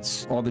power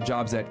grids, all the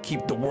jobs that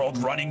keep the world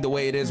running the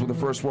way it is with the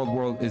first world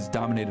war is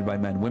dominated by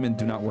men. Women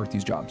do not work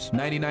these jobs.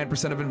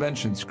 99% of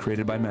inventions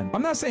created by men.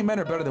 I'm not saying men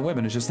are better than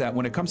women. It's just that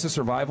when it comes to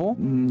survival,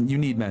 you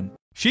need men.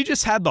 She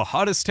just had the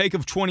hottest take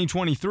of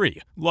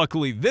 2023.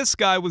 Luckily, this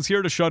guy was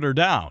here to shut her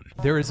down.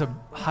 There is a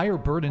higher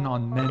burden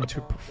on men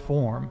to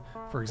perform.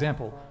 For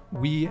example,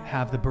 we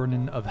have the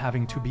burden of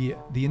having to be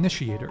the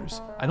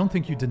initiators. I don't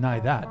think you deny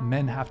that.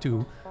 Men have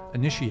to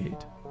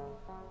initiate.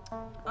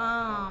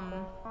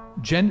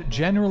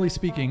 Generally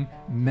speaking,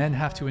 men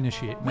have to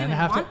initiate. Women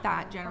want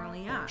that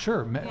generally, yeah.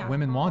 Sure, yeah.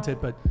 Women want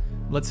it, but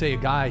let's say a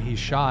guy, he's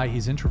shy,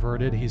 he's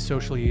introverted, he's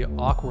socially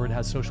awkward,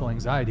 has social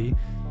anxiety.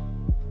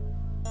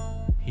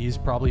 He's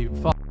probably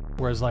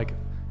whereas like,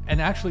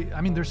 and actually,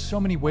 I mean, there's so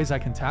many ways I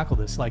can tackle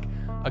this. Like,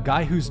 a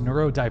guy who's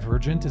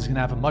neurodivergent is gonna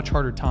have a much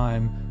harder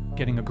time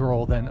getting a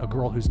girl than a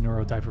girl who's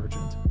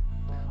neurodivergent.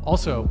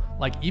 Also,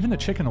 like, even a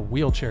chick in a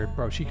wheelchair,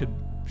 bro, she could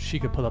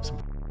put up some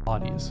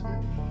bodies.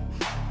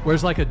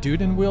 Whereas like a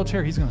dude in a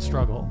wheelchair, he's gonna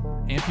struggle.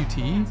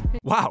 Amputee?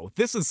 Wow,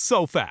 this is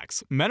so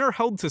facts. Men are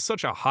held to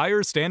such a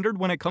higher standard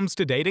when it comes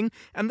to dating,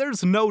 and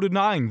there's no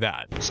denying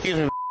that. Excuse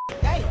me.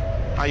 Hey.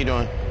 How you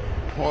doing?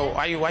 Well,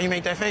 why you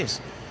make that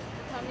face?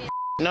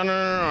 No,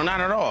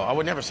 not at all. I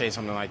would never say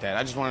something like that.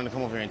 I just wanted to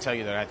come over here and tell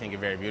you that I think you're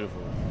very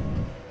beautiful.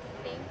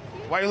 Thank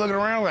you. Why are you looking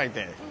around like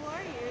that? Who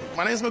are you?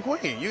 My name's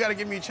McQueen. You gotta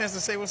give me a chance to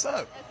say what's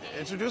up. Okay.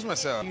 Introduce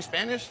myself. You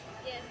Spanish?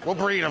 Yes. What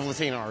breed of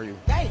Latino are you?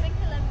 I'm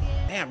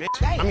Colombian. Damn,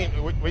 bitch. I mean,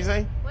 what you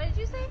say? What did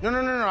you say? No.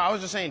 I was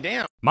just saying,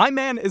 damn. My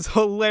man is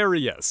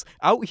hilarious,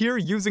 out here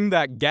using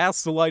that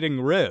gaslighting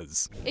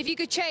riz. If you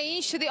could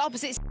change to the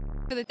opposite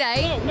for the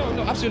day. No,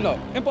 absolutely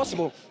not.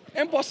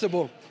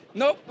 Impossible.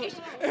 Nope,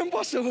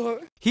 impossible.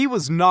 He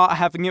was not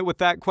having it with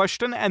that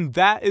question, and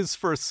that is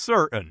for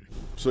certain.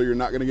 So you're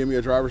not going to give me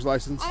a driver's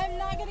license? I'm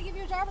not going to give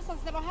you a driver's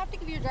license. I don't have to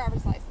give you a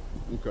driver's license.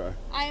 Okay.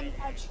 I'm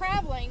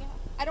traveling.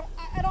 I don't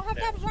have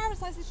to have a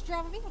driver's license to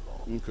drive a vehicle.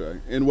 Okay.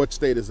 In what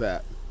state is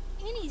that?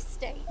 Any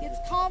state. It's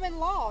common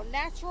law,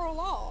 natural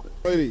law.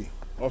 Lady,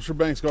 Officer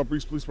Banks, Golf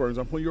Breeze Police Department.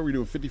 I'm pulling you over. You're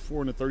doing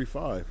 54 and a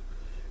 35.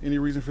 Any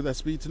reason for that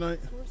speed tonight?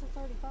 Where's the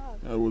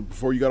 35?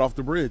 Before you got off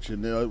the bridge,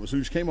 and as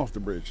soon as you came off the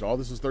bridge. All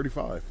this is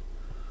 35.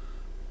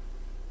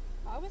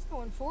 I was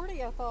going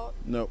 40, I thought.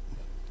 Nope.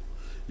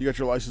 You got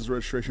your license,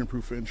 registration,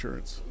 proof of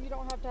insurance. You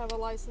don't have to have a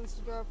license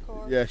to drive a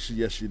car. Yes,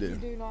 you do. You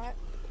do not.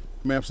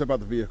 Ma'am, step out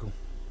the vehicle.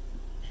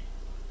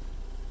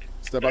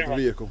 Step out the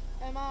vehicle.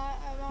 Am I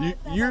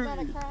done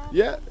a crime?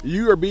 Yeah,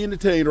 you are being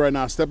detained right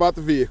now. Step out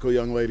the vehicle,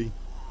 young lady.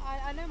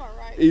 I know my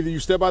rights. Either you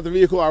step out the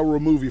vehicle or I will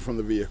remove you from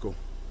the vehicle.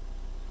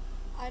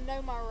 I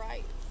know my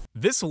rights.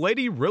 This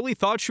lady really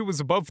thought she was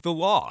above the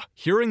law.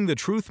 Hearing the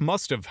truth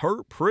must have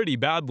hurt pretty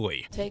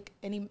badly. Take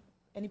any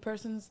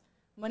person's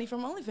money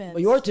from OnlyFans.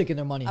 But you're taking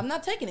their money. I'm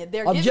not taking it.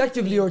 They're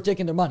objectively, you're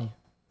taking their money.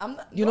 I'm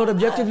not. Do you know what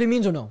objectively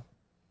means or no?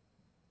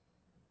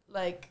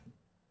 Like,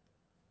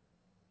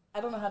 I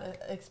don't know how to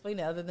explain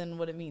it other than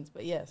what it means,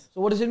 but yes.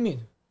 So what does it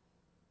mean?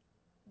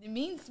 It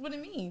means what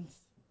it means.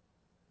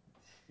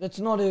 That's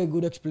not a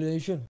good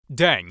explanation.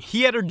 Dang,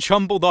 he had her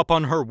jumbled up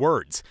on her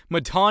words.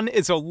 Matan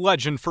is a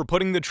legend for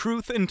putting the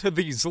truth into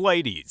these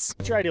ladies.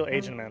 What's your ideal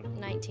age in man?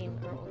 19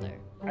 or older.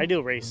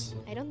 Ideal race?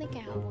 I don't think I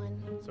have one.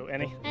 So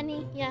any?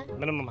 Any, yeah.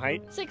 Minimum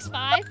height?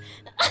 6'5".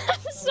 I'm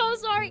so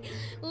sorry.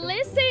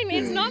 Listen,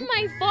 it's not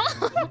my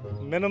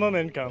fault. Minimum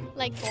income?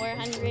 Like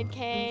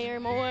 400K or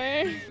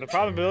more. The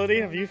probability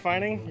of you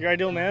finding your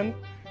ideal man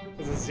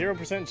is a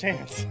 0%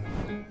 chance.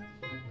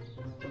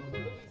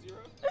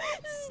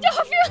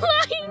 Stop, you're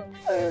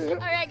lying!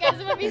 Alright guys,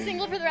 I'm gonna be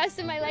single for the rest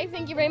of my life.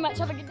 Thank you very much,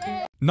 have a good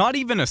day. Not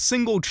even a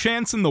single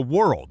chance in the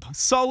world.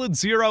 Solid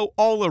 0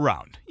 all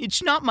around.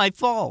 It's not my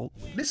fault.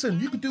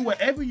 Listen, you can do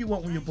whatever you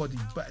want with your body,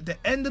 but at the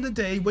end of the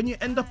day, when you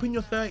end up in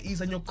your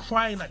 30s and you're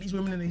crying like these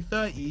women in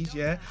their 30s,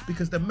 yeah,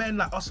 because the men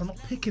like us are not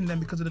picking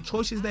them because of the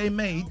choices they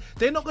made,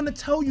 they're not gonna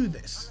tell you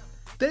this.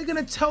 They're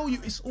gonna tell you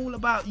it's all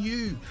about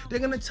you. They're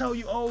gonna tell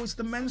you, oh, it's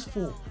the men's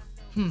fault.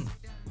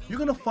 You're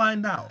gonna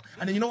find out.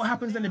 And then you know what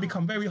happens then? They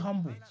become very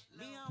humble.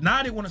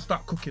 Now they want to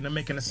start cooking and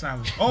making a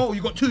sandwich. Oh,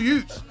 you got 2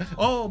 youths.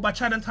 Oh, by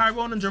Chad and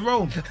Tyrone and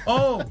Jerome.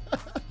 Oh,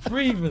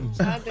 3 even.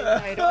 Chad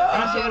and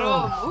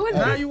Tyrone.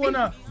 Now you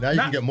wanna. Now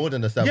you can get more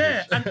than a sandwich.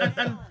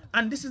 Yeah,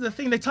 and this is the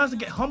thing. They start to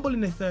get humble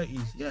in their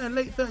 30s. Yeah, in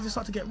late 30s they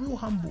start to get real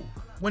humble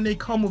when they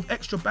come with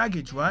extra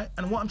baggage, right?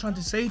 And what I'm trying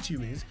to say to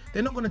you is,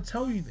 they're not gonna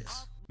tell you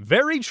this.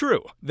 Very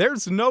true.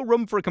 There's no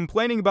room for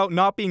complaining about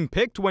not being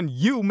picked when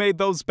you made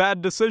those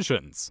bad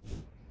decisions.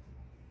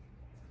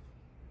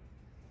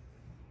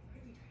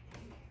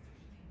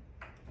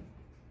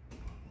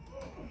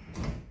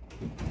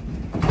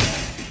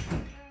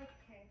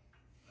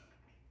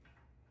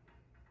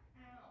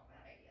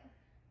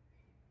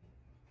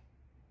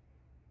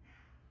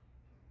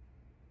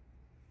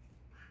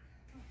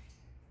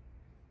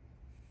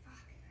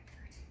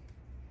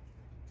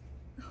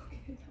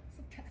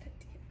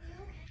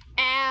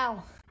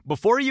 Ow.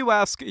 Before you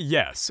ask,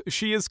 yes,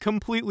 she is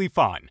completely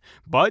fine,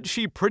 but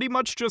she pretty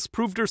much just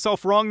proved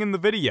herself wrong in the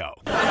video.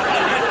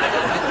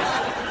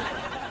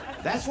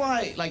 That's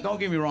why, like, don't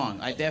get me wrong,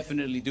 I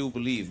definitely do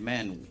believe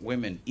men,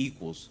 women,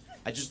 equals.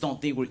 I just don't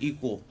think we're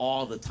equal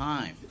all the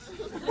time.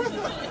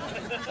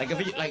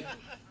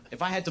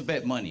 If I had to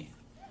bet money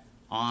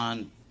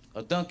on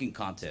a dunking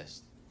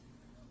contest,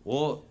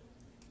 well,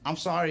 I'm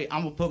sorry,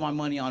 I'm gonna put my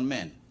money on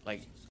men.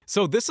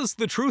 So this is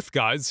the truth,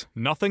 guys.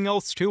 Nothing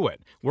else to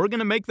it. We're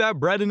gonna make that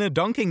bread in a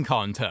dunking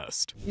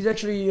contest. He's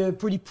actually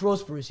pretty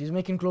prosperous. He's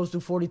making close to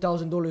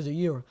 $40,000 a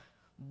year.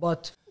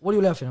 But what are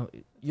you laughing at?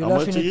 You're How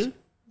laughing much at are you?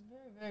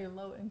 Very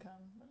low income.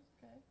 But it's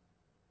okay.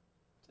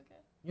 It's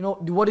okay. You know,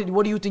 what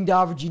do you think the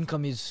average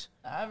income is?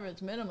 The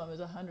average minimum is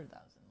 100,000.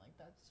 Like,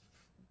 that's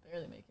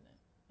barely making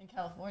it. In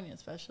California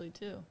especially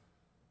too.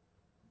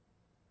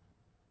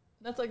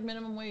 That's like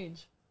minimum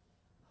wage.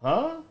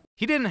 Huh?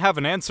 He didn't have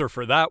an answer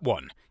for that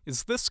one.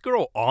 Is this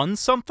girl on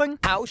something?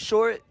 How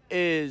short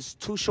is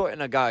too short in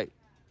a guy?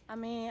 I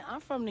mean,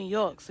 I'm from New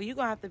York, so you're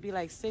gonna have to be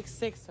like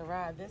 6'6" to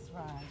ride this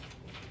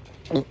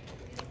ride.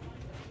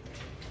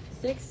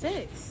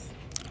 6'6".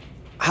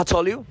 How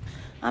tall are you?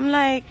 I'm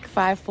like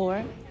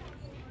 5'4".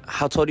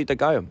 How tall do you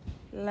think I am?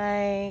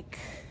 Like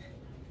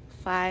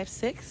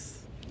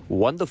 5'6".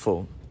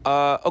 Wonderful.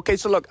 Okay,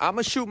 so look, I'm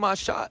gonna shoot my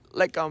shot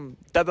like I'm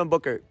Devin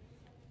Booker.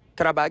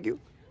 Can I bag you?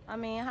 I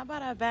mean, how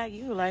about I bag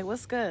you? Like,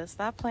 what's good?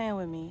 Stop playing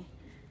with me.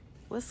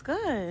 What's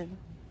good?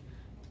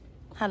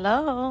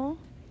 Hello?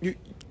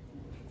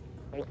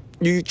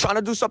 You trying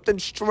to do something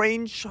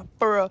strange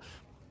for a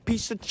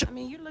piece of I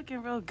mean, you're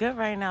looking real good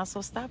right now,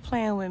 so stop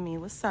playing with me.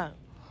 What's up?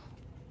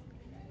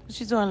 What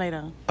you doing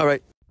later? All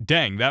right.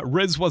 Dang, that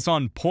Riz was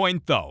on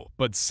point though,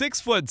 but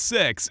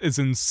 6'6" is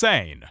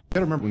insane. You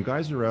gotta remember, when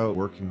guys are out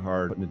working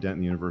hard, putting a dent in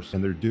the universe,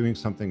 and they're doing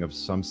something of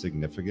some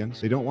significance,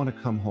 they don't want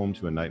to come home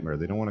to a nightmare.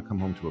 They don't want to come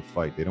home to a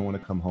fight. They don't want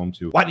to come home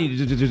to, what?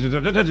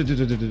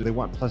 They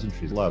want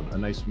pleasantries, love, a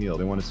nice meal.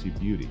 They want to see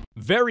beauty.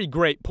 Very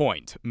great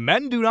point.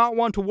 Men do not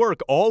want to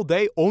work all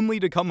day only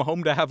to come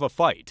home to have a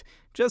fight.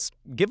 Just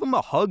give them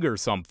a hug or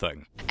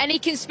something. Any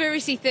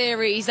conspiracy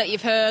theories that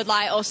you've heard,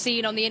 like, or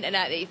seen on the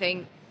internet that you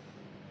think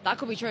that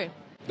could be true?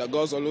 That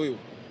girls are loyal.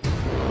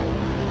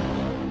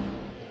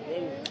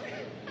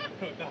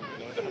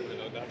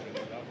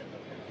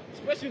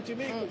 Especially to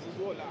me, because it's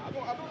what I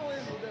don't know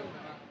anything with them.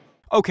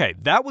 Okay,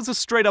 that was a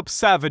straight up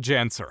savage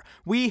answer.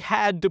 We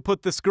had to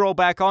put this girl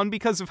back on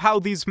because of how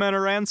these men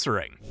are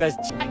answering.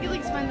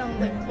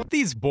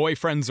 These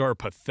boyfriends are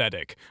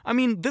pathetic. I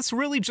mean, this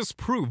really just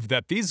proved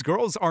that these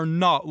girls are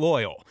not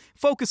loyal.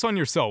 Focus on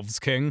yourselves,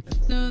 King.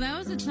 So that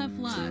was a tough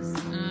loss.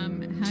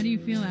 How do you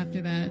feel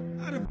after that?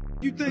 How the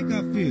you think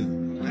I feel?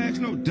 I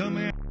ask no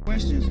dumbass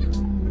questions.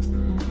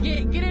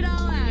 Get it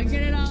all out,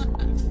 get it all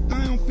out.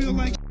 I don't feel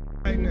like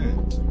right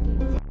now.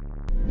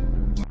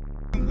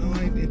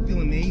 I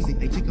feel amazing.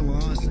 They took a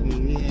loss. I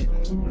mean, yeah.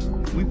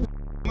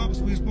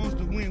 We're supposed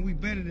to win. We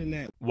better than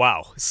that.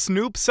 Wow,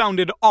 Snoop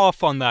sounded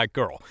off on that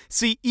girl.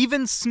 See,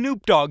 even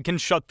Snoop Dogg can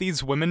shut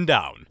these women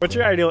down. What's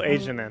your ideal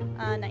age in men?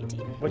 19.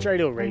 What's your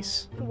ideal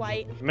race?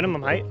 White.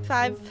 Minimum height?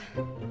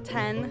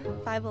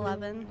 5'10",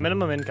 5'11".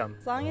 Minimum income?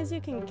 As long as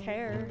you can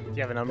care. Do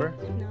you have a number?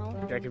 No.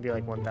 That could be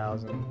like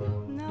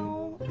 1,000.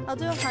 No. I'll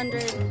do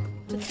 100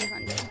 to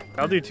 200.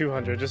 I'll do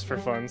 200 just for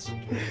funds.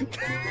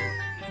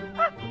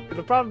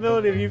 The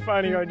probability of you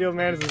finding your ideal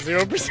man is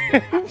 0%.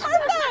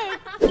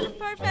 Perfect!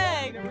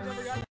 Perfect!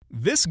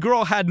 This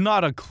girl had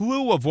not a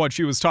clue of what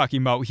she was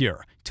talking about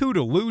here. Too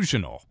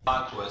delusional.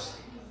 Twist.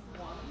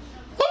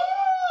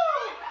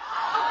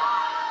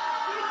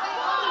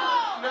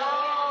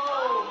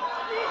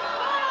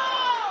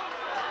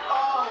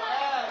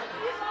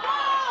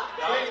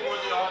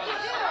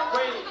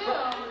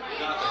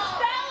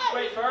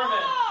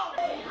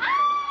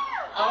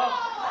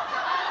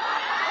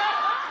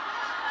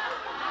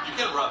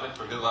 Rub it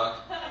for good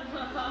luck.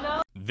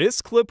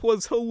 This clip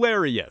was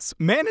hilarious.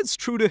 Man is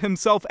true to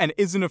himself and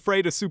isn't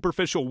afraid of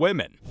superficial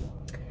women.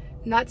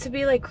 Not to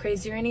be like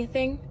crazy or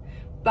anything,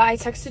 but I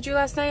texted you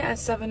last night at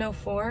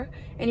 7:04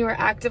 and you were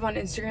active on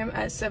Instagram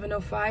at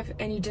 7:05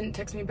 and you didn't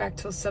text me back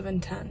till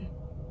 7:10.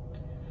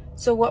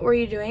 So what were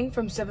you doing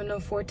from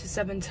 7:04 to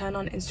 7:10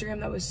 on Instagram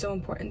that was so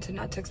important to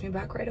not text me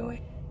back right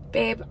away?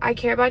 Babe, I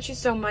care about you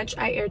so much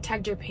I air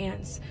tagged your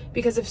pants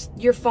because if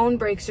your phone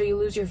breaks or you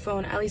lose your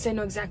phone, at least I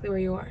know exactly where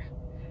you are.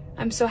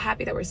 I'm so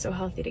happy that we're so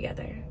healthy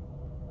together.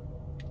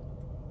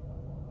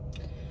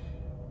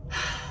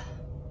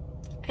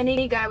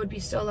 Any guy would be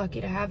so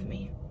lucky to have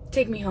me.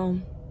 Take me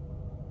home.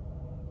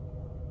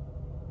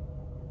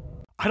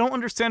 I don't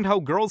understand how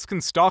girls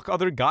can stalk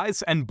other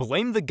guys and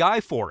blame the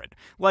guy for it.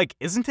 Like,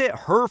 isn't it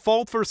her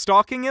fault for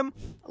stalking him?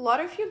 A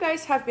lot of you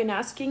guys have been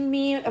asking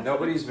me...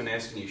 Nobody's been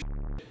asking you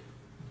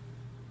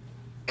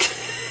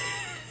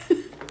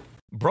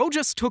Bro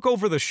just took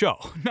over the show.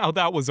 Now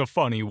that was a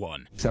funny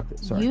one. Accept it,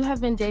 sorry. You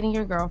have been dating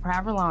your girl for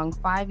however long,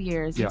 5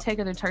 years. You take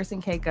her to Turks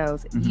and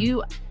Caicos.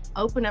 You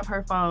open up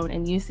her phone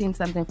and you've seen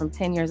something from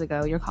 10 years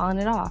ago. You're calling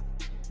it off.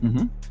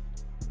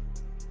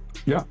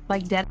 Yeah.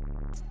 Like, Dad.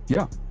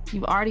 Yeah.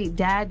 You've already,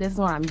 Dad, this is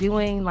what I'm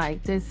doing.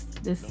 Like, this,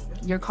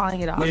 you're calling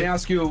it off. Let me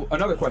ask you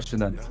another question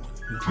then.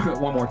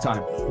 One more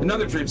time.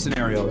 Another dream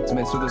scenario to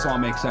make so this all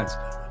makes sense.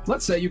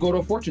 Let's say you go to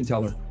a fortune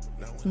teller.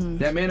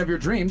 That man of your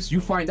dreams,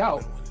 you find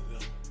out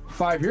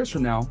 5 years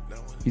from now,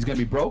 he's gonna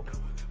be broke.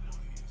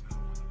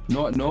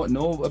 No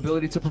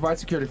ability to provide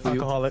security for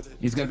alcoholic. You.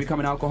 He's gonna become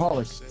an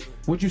alcoholic.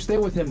 Would you stay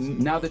with him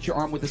now that you're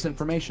armed with this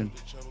information?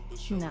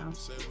 No.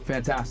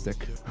 Fantastic.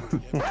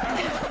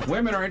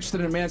 Women are interested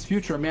in a man's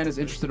future. A man is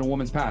interested in a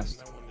woman's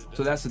past.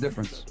 So that's the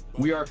difference.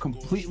 We are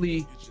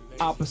completely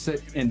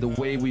opposite in the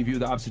way we view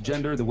the opposite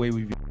gender, the way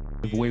we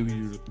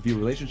view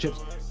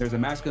relationships. There's a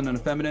masculine and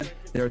a feminine.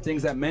 There are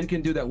things that men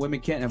can do that women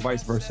can't, and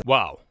vice versa.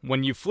 Wow,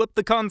 when you flip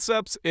the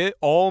concepts, it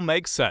all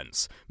makes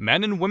sense.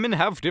 Men and women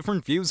have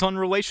different views on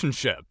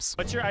relationships.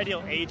 What's your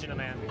ideal age in a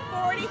man?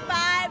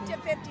 45 to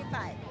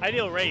 55.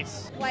 Ideal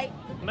race? White.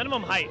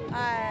 Minimum height?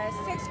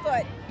 6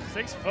 foot.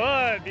 6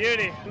 foot,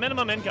 beauty.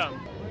 Minimum income?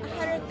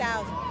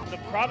 100,000. The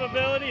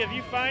probability of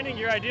you finding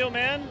your ideal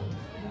man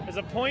is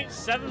a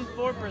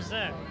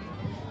 0.74%.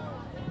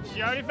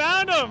 She already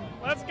found him.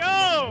 Let's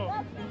go.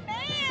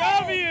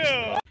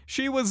 W.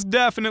 She was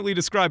definitely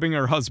describing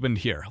her husband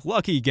here.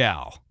 Lucky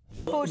gal.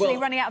 Unfortunately,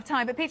 running out of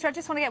time. But Peter, I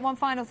just want to get one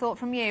final thought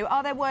from you.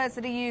 Are there words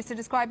that are used to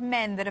describe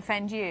men that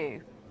offend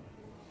you?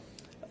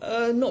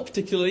 Not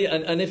particularly,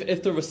 and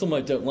if there are some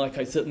I don't like,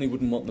 I certainly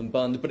wouldn't want them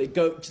banned. But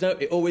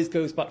it always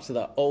goes back to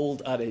that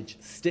old adage: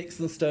 sticks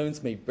and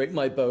stones may break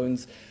my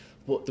bones,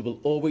 but there will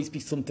always be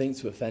something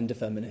to offend a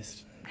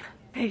feminist.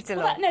 Peter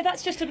Well, Lloyd. no,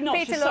 that's just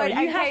obnoxious. Peter Sorry, Lloyd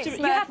and you have Kate to give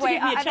Smith. me a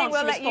chance I think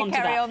we'll to let you respond to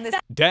carry that. on this.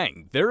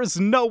 Dang, there is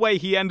no way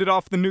he ended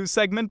off the news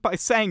segment by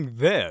saying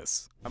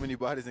this. How many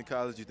bodies in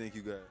college you think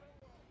you got?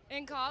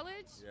 In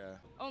college? Yeah.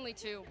 Only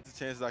 2. What's the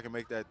chances I can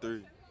make that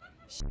 3?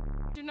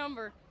 Your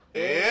number.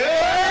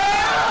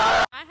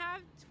 Yeah! I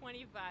have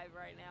 25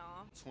 right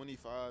now.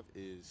 25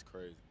 is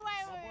crazy.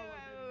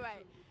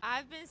 Wait.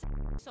 I've been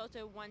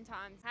assaulted one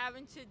time.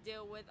 Having to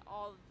deal with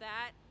all of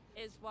that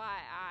is why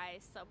I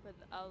slept with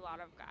a lot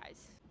of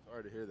guys.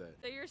 Sorry to hear that.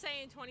 So you're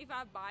saying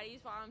 25 bodies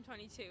while I'm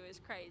 22 is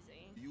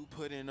crazy. You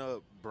putting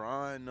up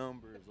Brian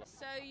numbers.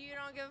 So you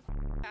don't give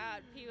a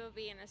about people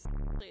being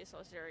sexually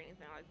assaulted or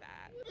anything like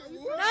that.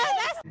 No,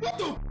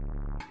 that's...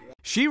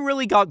 She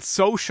really got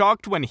so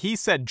shocked when he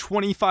said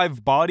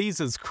 25 bodies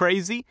is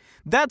crazy.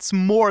 That's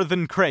more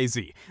than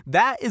crazy.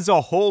 That is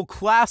a whole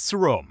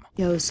classroom.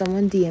 Yo,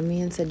 someone DM'd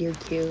me and said you're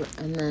cute,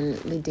 and then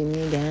they DM'd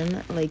me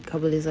again, like a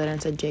couple days later,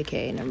 and said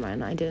JK. Never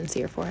mind, I didn't see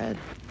your forehead.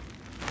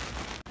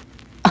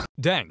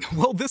 Dang,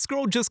 well this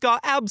girl just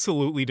got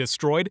absolutely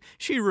destroyed.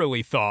 She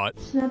really thought.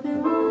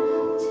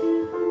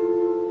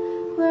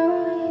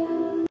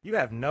 You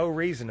have no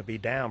reason to be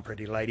down,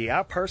 pretty lady.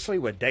 I personally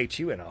would date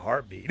you in a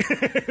heartbeat.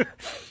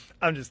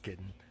 I'm just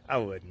kidding. I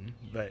wouldn't,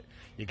 but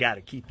you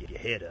gotta keep your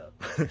head up.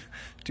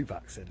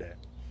 Tupac said that.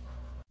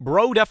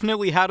 Bro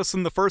definitely had us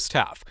in the first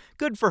half.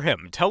 Good for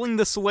him, telling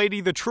this lady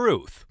the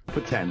truth.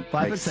 Put 10,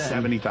 5 makes to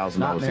 10, $70,000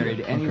 not a year.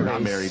 married, any Not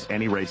race. married,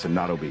 any race, and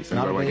not obese.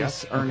 Not Anybody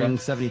obese, guess? earning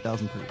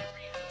 70,000 per year.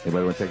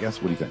 Anybody want to take a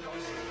guess? What do you think?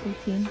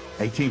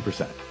 18.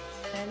 18%.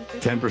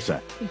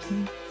 10%.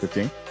 15.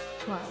 15?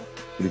 12.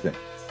 What do you think?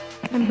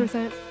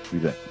 10%. What do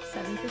you think?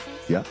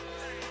 7%. Yeah?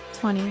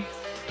 20.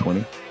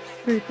 20?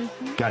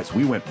 3%. Guys,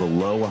 we went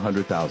below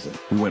 100,000.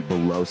 We went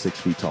below 6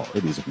 feet tall.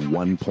 It is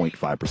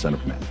 1.5%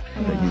 of men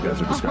that you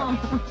guys are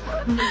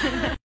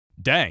describing.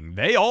 Dang,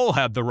 they all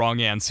had the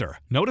wrong answer.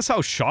 Notice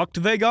how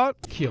shocked they got?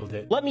 Killed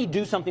it. Let me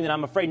do something that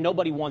I'm afraid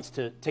nobody wants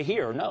to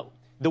hear or know.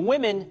 The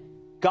women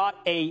got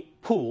a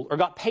pool, or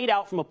got paid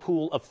out from a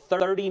pool of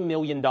 $30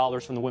 million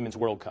from the Women's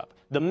World Cup.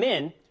 The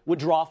men would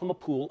draw from a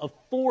pool of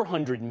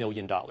 $400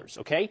 million,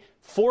 okay?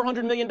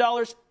 $400 million,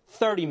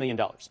 $30 million.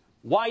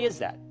 Why is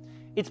that?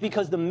 It's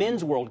because the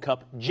Men's World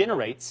Cup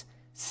generates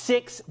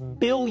 $6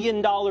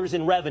 billion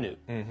in revenue.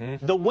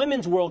 The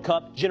Women's World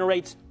Cup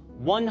generates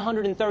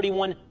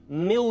 $131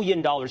 million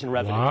in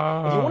revenue.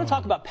 Wow. If you want to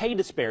talk about pay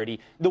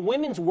disparity, the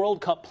Women's World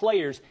Cup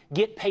players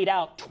get paid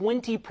out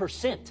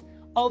 20%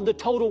 of the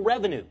total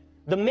revenue.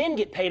 The men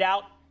get paid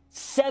out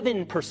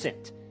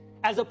 7%.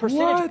 As a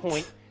percentage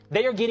point,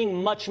 they are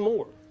getting much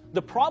more.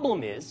 The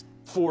problem is,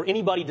 for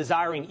anybody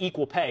desiring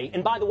equal pay,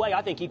 and by the way,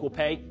 I think equal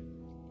pay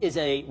is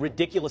a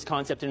ridiculous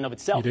concept in and of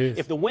itself. It is.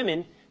 If the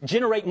women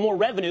generate more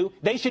revenue,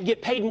 they should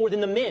get paid more than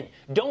the men.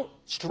 Don't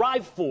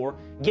strive for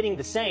getting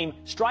the same,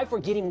 strive for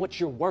getting what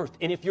you're worth.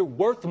 And if you're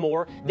worth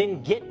more,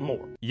 then get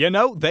more. You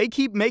know, they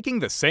keep making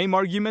the same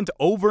argument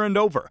over and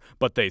over,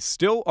 but they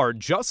still are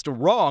just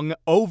wrong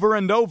over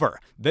and over.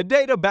 The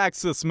data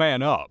backs this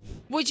man up.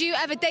 Would you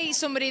ever date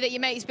somebody that your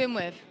mate's been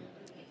with?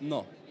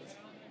 No,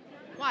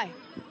 Why?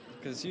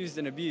 because used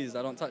and abused,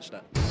 I don't touch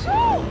that.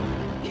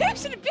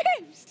 Used and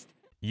abused?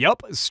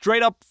 Yup,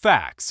 straight up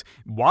facts.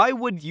 Why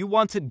would you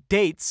want to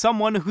date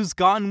someone who's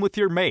gone with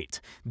your mate?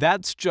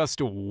 That's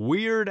just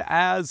weird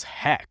as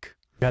heck.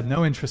 You had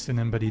no interest in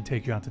him, but he'd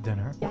take you out to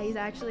dinner. Yeah, he's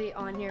actually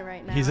on here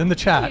right now. He's in the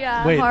chat.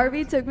 Yeah, Wait.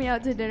 Harvey took me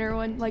out to dinner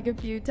a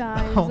few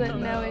times, Oh, but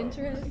no. no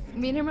interest.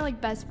 Me and him are like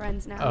best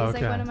friends now. Oh, He's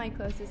okay. like one of my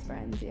closest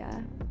friends,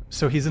 yeah.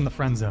 So he's in the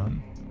friend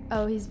zone.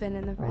 Oh, he's been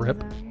in the friend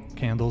Rip. zone.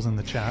 Candles in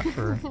the chat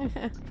for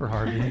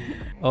Harvey.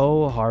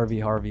 Oh,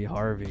 Harvey.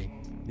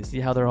 You see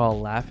how they're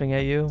all laughing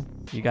at you?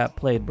 You got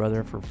played,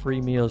 brother, for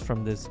free meals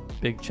from this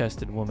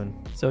big-chested woman.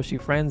 So she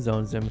friend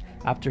zones him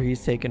after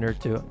he's taken her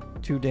to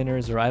 2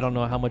 dinners, or I don't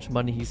know how much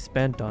money he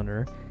spent on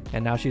her,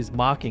 and now she's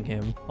mocking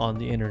him on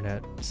the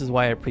internet. This is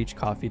why I preach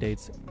coffee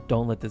dates.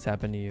 Don't let this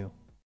happen to you.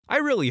 I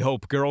really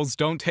hope girls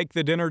don't take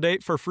the dinner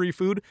date for free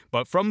food,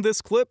 but from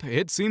this clip,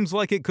 it seems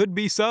like it could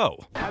be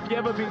so. Have you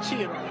ever been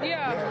cheated?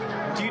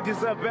 Yeah. Do you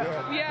deserve better?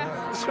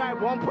 Yeah.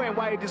 Describe one point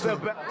why you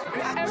deserve better.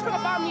 Everything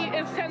about me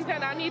is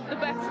 10-10. I need the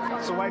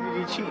best. So why did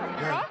you cheat?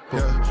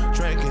 Yeah,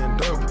 drinking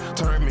dope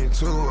turned me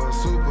to a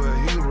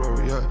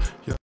superhero,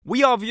 yeah.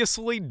 We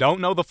obviously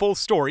don't know the full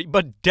story,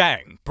 but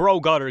dang, bro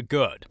got her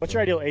good. What's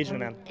your ideal age in a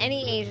man?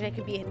 Any age that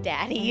could be a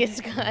daddy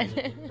is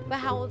good. But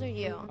how old are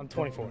you? I'm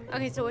 24.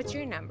 Okay, so what's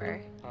your number?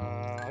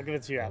 I'll give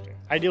it to you after.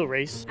 Ideal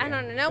race? I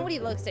don't know. Nobody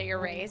looks at your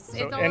race.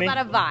 So It's all any?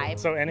 about a vibe.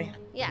 So any?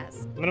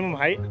 Yes. Minimum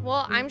height?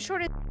 Well, I'm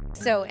short as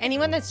so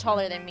anyone that's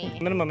taller than me.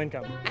 Minimum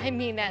income? I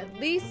mean, at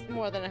least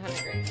more than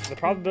 100. The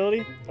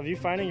probability of you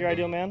finding your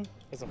ideal man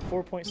is a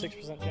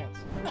 4.6% chance.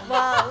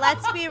 Well,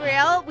 let's be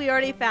real. We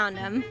already found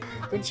him.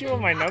 Didn't you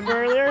want my number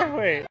earlier?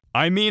 Wait.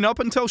 I mean, up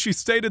until she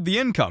stated the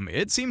income,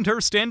 it seemed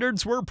her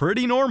standards were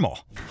pretty normal.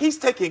 He's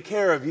taking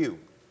care of you,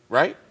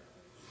 right?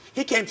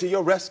 He came to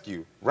your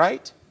rescue,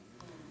 right?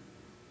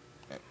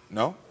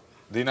 No?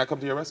 Did he not come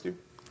to your rescue?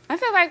 I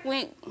feel like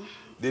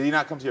Did he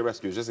not come to your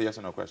rescue? It's just a yes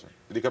or no question.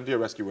 Did he come to your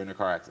rescue in a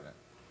car accident?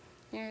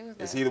 Yeah, he was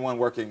Is there. he the one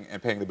working and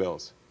paying the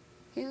bills?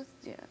 He was,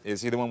 yeah.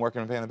 Is he the one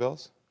working and paying the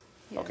bills?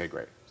 Yeah. Okay,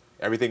 great.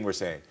 Everything we're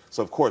saying.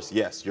 So of course,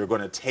 yes, you're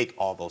going to take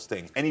all those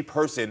things. Any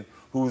person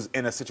who's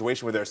in a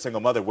situation where they're a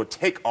single mother would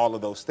take all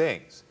of those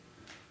things.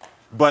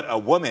 But a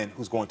woman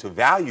who's going to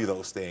value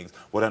those things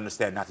would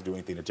understand not to do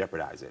anything to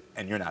jeopardize it.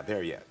 And you're not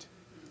there yet.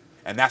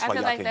 And that's why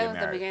y'all can't get married. I feel like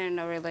that was the beginning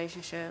of the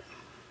relationship.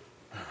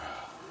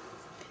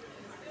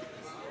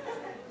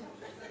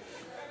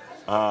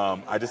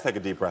 I just take a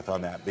deep breath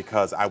on that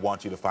because I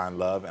want you to find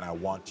love and I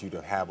want you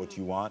to have what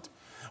you want.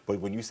 But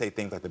when you say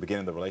things like the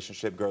beginning of the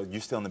relationship, girl,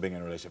 you're still in the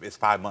beginning of the relationship. It's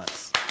 5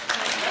 months.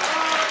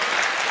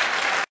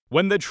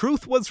 When the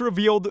truth was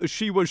revealed,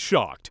 she was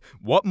shocked.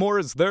 What more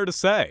is there to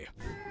say?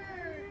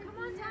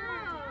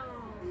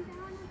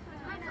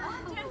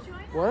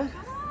 What?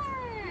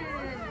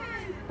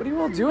 What are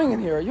you all doing in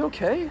here? Are you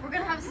okay? We're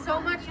gonna have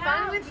so much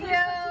fun with you.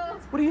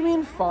 What do you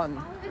mean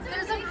fun?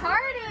 There's a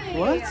party.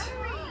 What?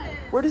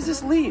 Where does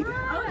this lead?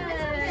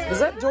 Is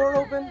that door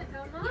open?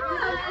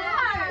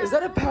 Is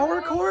that a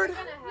power cord?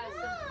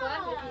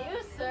 Fun with you,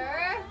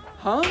 sir.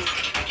 Huh?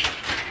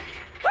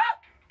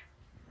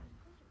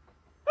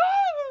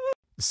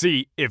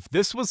 See, if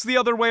this was the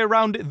other way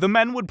around, the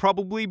men would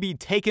probably be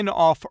taken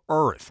off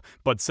Earth.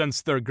 But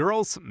since they're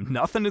girls,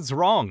 nothing is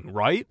wrong,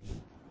 right?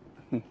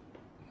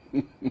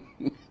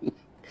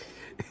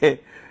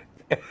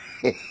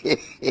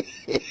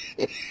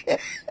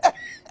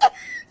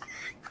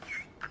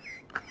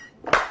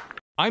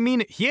 I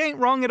mean, he ain't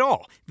wrong at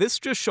all. This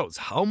just shows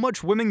how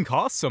much women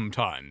cost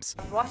sometimes.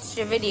 I've watched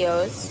your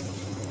videos,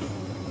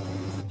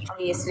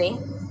 obviously,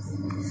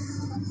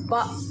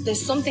 but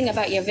there's something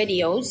about your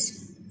videos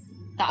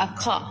that I've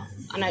cut,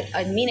 and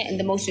I mean it in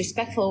the most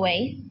respectful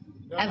way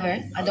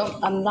ever.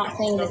 I'm not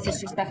saying this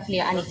disrespectfully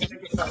or anything.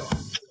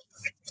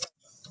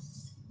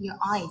 Your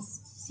eyes.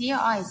 See your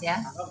eyes,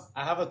 yeah?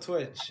 I have a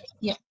twitch.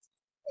 Yeah.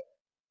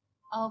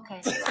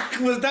 Okay.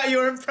 Was that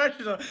your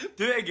impression?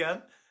 Do it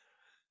again.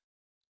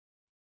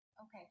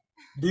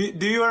 Okay.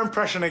 Do your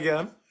impression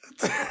again.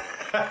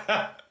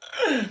 That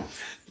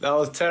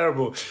was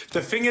terrible.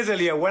 The thing is,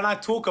 Aaliyah, when I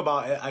talk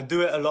about it, I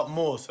do it a lot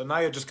more. So now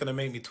you're just going to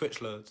make me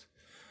twitch loads.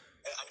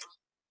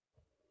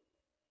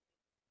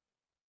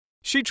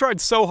 She tried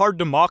so hard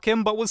to mock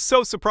him, but was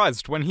so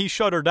surprised when he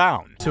shut her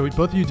down. So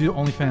both of you do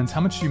OnlyFans.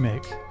 How much do you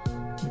make?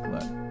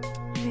 Nicolette?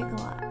 I make a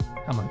lot.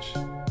 How much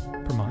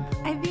per month?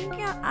 I think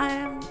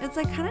it's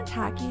like kind of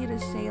tacky to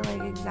say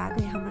like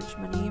exactly how much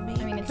money you make.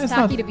 I mean, it's That's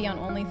tacky not- to be on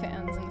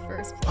OnlyFans in the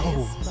first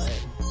place, but...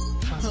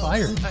 Shots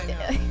fired.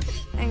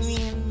 I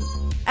mean,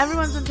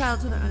 everyone's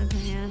entitled to their own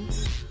opinion.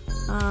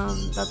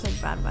 That's like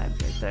bad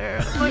vibes right there.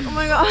 I'm like, oh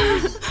my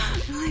god.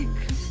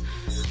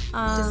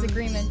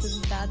 Disagreement is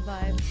bad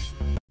vibes.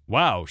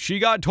 Wow, she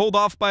got told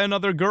off by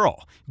another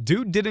girl.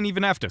 Dude didn't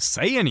even have to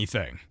say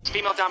anything.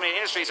 Female-dominated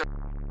industries are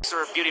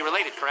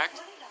beauty-related,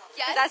 correct?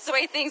 Yeah, that's the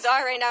way things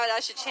are right now.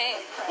 That should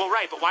change. Well,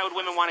 right, but why would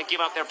women want to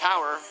give up their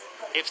power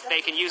if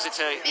they can use it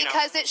to, you know...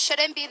 Because it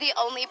shouldn't be the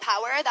only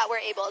power that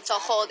we're able to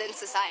hold in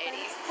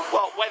society.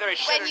 Well, whether it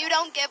should When you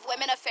don't give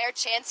women a fair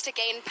chance to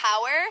gain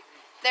power,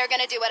 they're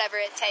going to do whatever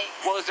it takes.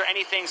 Well, is there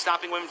anything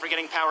stopping women from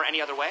getting power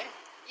any other way?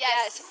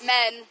 Yes,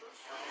 men.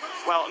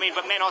 Well, I mean,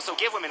 but men also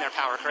give women their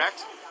power,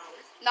 correct?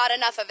 Not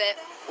enough of it.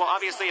 Well,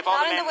 obviously, if all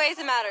Not the men... in the ways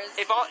it matters.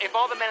 If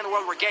all the men in the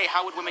world were gay,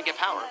 how would women get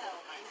power?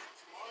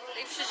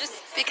 They should just...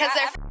 Because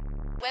they're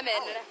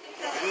women.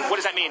 What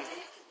does that mean?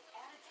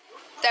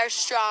 They're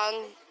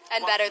strong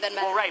and better than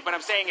men. Well, right, but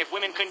I'm saying if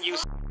women couldn't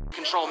use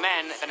control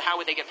men, then how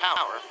would they get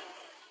power?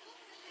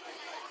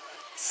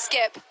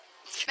 Skip.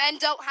 Men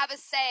don't have a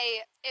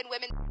say in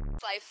women's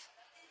life.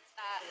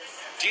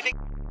 Do you think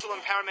sexual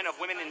empowerment of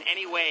women in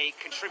any way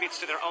contributes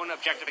to their own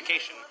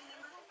objectification?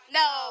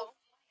 No.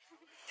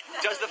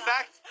 Does the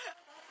fact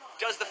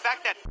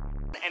that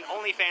and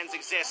OnlyFans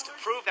exist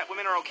prove that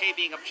women are okay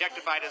being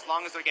objectified as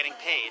long as they're getting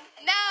paid?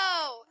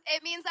 No.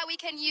 It means that we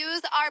can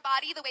use our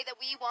body the way that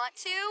we want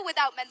to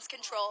without men's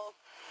control.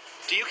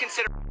 Do you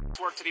consider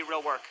work to be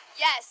real work?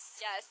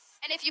 Yes. Yes.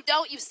 And if you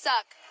don't, you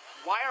suck.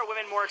 Why are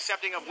women more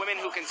accepting of women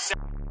who can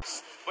sex,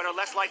 but are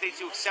less likely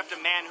to accept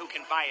a man who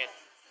can buy it?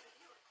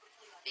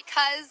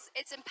 Because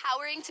it's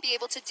empowering to be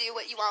able to do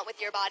what you want with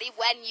your body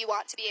when you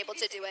want to be able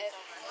to do it.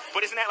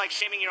 But isn't that like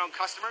shaming your own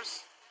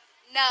customers?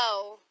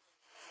 No.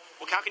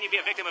 Well, how can you be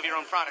a victim of your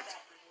own product?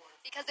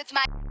 Because it's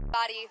my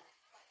body.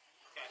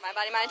 My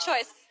body, my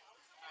choice.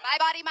 My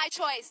body, my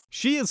choice.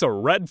 She is a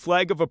red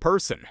flag of a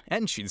person,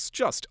 and she's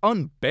just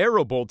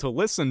unbearable to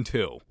listen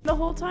to. The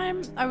whole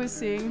time I was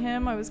seeing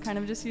him, I was kind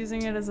of just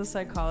using it as a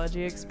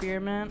psychology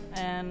experiment,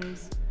 and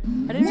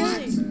I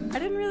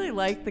didn't really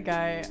like the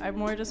guy. I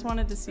more just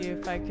wanted to see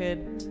if I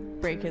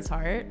could break his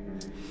heart.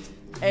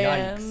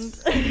 And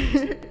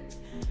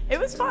it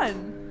was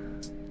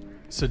fun.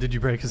 So did you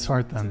break his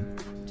heart then?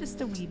 Just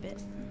a wee bit.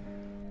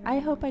 I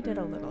hope I did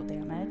a little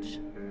damage.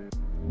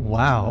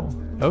 Wow.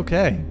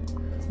 Okay.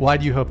 Why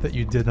do you hope that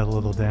you did a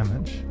little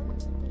damage?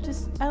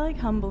 I like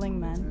humbling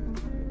men.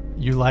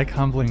 You like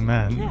humbling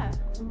men? Yeah.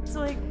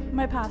 So like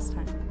My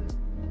pastime.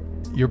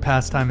 Your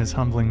pastime is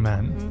humbling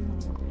men.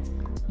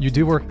 You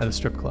do work at a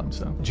strip club,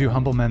 so do you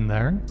humble men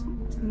there?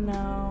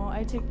 No,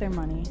 I take their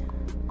money.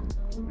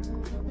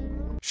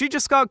 She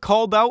just got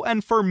called out,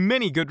 and for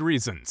many good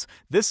reasons.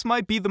 This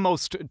might be the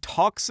most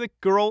toxic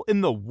girl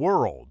in the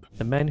world.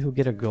 The men who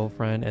get a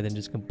girlfriend and then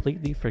just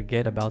completely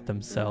forget about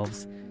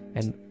themselves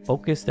and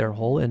focus their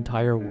whole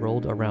entire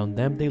world around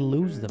them, they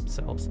lose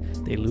themselves.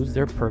 They lose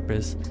their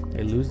purpose.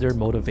 They lose their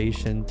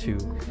motivation to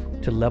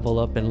level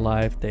up in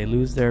life. They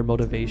lose their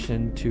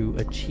motivation to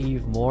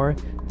achieve more.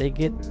 They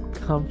get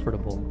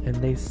comfortable and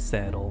they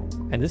settle.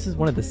 And this is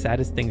one of the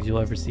saddest things you'll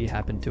ever see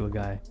happen to a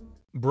guy.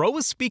 Bro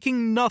is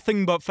speaking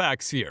nothing but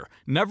facts here.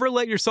 Never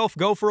let yourself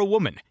go for a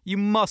woman. You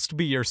must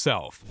be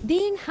yourself.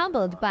 Being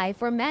humbled by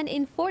for men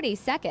in 40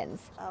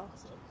 seconds.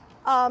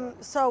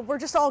 So we're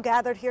just all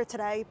gathered here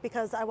today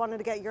because I wanted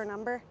to get your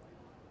number.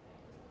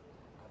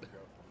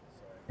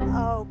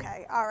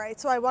 Okay, all right.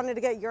 So I wanted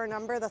to get your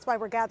number. That's why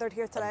we're gathered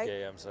here today.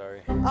 Okay, I'm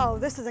sorry. Oh,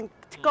 this isn't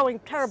going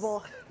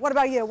terrible. What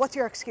about you? What's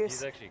your excuse?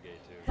 He's actually gay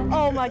too.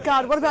 Oh my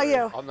God, what about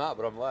you? I'm not,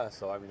 but I'm less,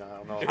 so I mean, I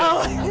don't know.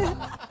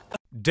 Oh.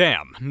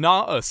 Damn,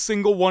 not a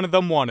single one of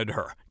them wanted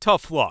her.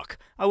 Tough luck.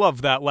 I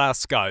love that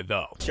last guy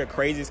though. What's your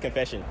craziest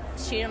confession?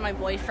 Cheated on my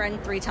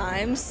boyfriend 3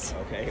 times.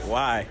 Okay,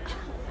 why?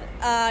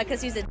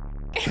 Because he's a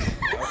okay.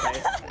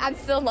 I'm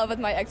still in love with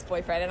my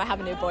ex-boyfriend and I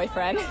have a new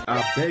boyfriend.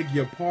 I beg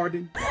your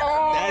pardon?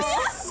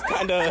 That's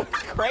kind of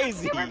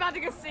crazy. We're about to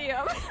go see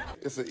him.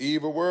 It's an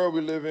evil world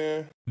we live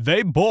in.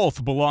 They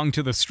both belong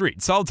to the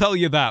streets, I'll tell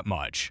you that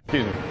much.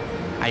 Excuse me.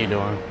 How you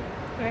doing?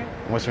 Great.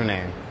 What's your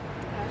name?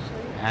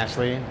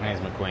 Ashley? My name's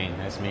McQueen.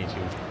 Nice to meet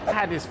you. I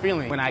had this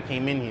feeling when I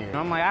came in here.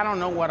 I'm like, I don't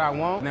know what I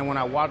want. And then when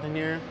I walked in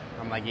here,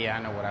 I'm like, yeah,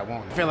 I know what I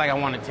want. I feel like I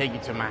want to take you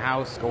to my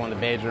house, go in the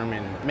bedroom,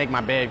 and make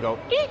my bed go,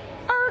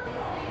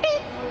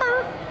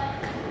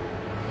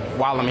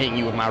 while I'm hitting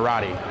you with my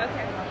Roddy.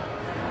 Okay.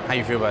 How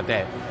you feel about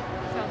that?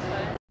 Sounds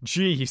fun.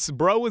 Jeez,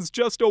 bro is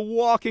just a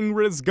walking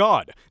Riz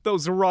God.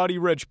 Those Roddy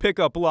Rich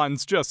pickup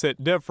lines just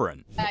hit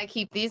different. I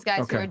keep these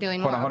guys who are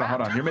doing more. Hold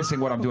on. You're missing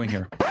what I'm doing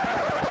here.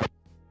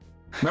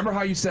 Remember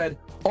how you said,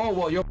 oh,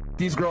 well, yo,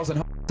 these girls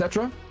and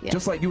etc.? Yeah.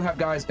 Just like you have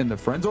guys in the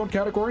friend zone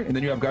category, and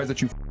then you have guys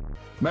that you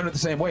men are the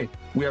same way.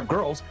 We have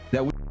girls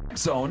that we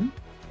zone,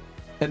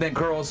 and then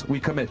girls we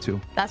commit to.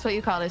 That's what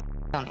you call this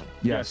zoning?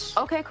 Yes.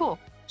 Okay, cool.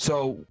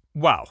 So...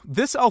 Wow,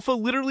 this alpha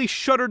literally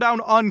shut her down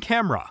on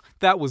camera.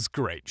 That was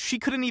great. She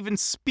couldn't even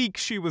speak,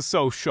 she was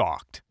so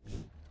shocked.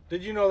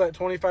 Did you know that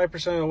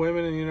 25% of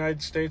women in the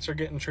United States are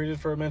getting treated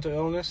for a mental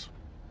illness?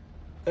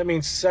 That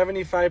means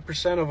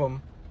 75% of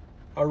them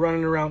are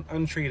running around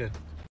untreated.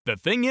 The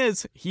thing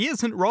is, he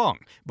isn't wrong,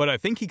 but I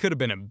think he could have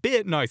been a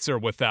bit nicer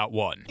with that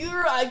one.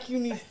 Your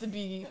IQ needs to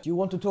be... Do you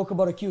want to talk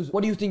about IQs?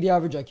 What do you think the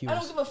average IQ is? I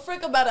don't give a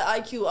frick about an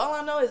IQ. All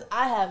I know is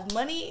I have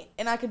money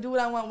and I can do what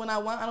I want when I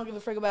want. I don't give a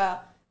frick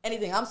about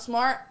anything. I'm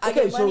smart, I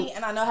get money,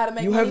 and I know how to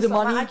make money, have the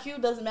money? My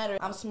IQ doesn't matter.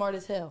 I'm smart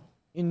as hell.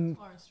 In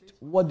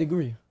what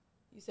degree?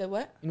 You said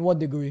what? In what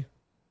degree?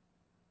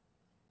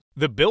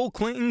 The Bill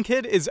Clinton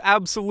kid is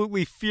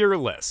absolutely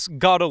fearless.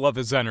 Gotta love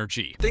his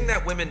energy. The thing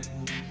that women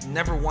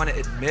never want to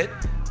admit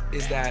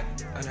is that,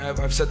 and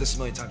I've said this a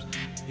million times,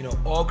 you know,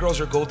 all girls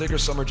are gold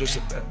diggers, some are just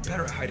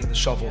better at hiding the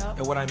shovel. Yep.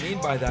 And what I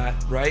mean by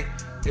that, right,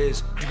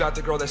 is you got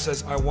the girl that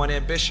says, I want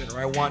ambition, or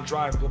I want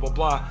drive, blah, blah,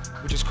 blah,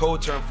 which is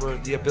code term for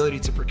the ability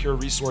to procure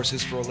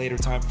resources for a later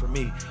time for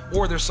me.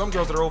 Or there's some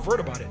girls that are overt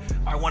about it.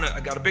 I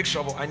got a big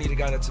shovel, I need a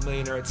guy that's a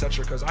millionaire,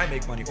 etc., because I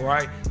make money, or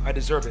I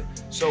deserve it.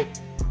 So,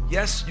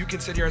 yes, you can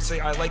sit here and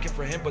say, I like it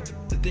for him, but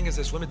the thing is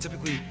this, women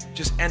typically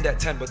just end at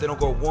 10, but they don't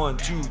go 1,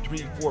 2, 3,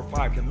 4,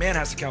 5. The man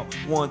has to count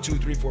 1, 2,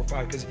 3, 4,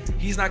 5, because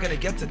he's not gonna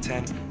get to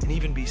 10 and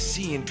even be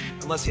seen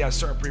unless he has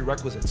certain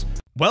prerequisites.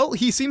 Well,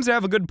 he seems to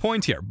have a good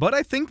point here, but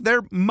I think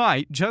there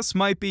just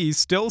might be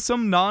still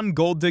some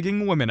non-gold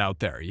digging women out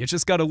there. You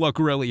just gotta look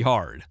really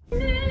hard. Who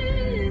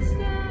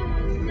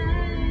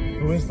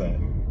is that?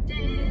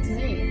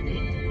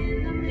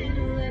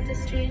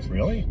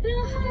 Really?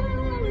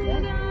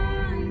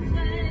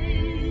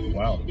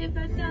 Wow.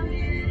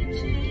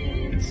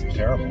 It's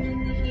terrible.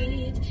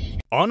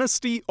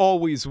 Honesty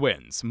always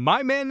wins.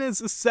 My man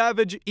is a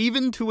savage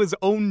even to his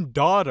own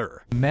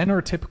daughter. Men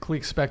are typically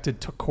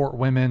expected to court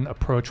women,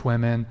 approach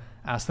women,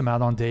 ask them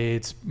out on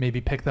dates,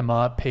 maybe pick them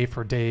up, pay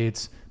for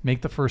dates,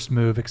 make the first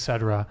move,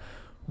 etc.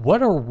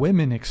 What are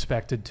women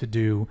expected to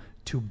do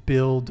to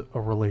build a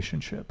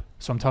relationship?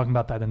 So I'm talking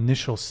about that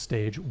initial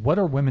stage. What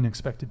are women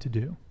expected to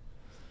do?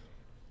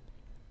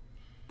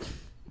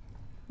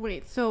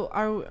 Wait, so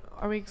are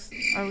we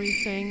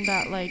saying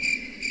that like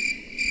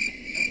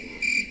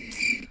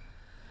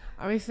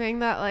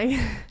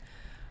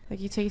like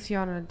he takes you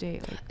out on a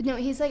date? Like, no,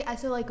 he's like,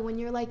 so like when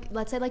you're like,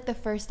 let's say like the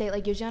first date,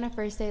 like usually on a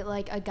first date,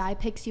 like a guy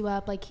picks you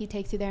up, like he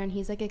takes you there and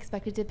he's like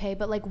expected to pay,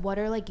 but like what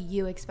are like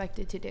you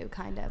expected to do,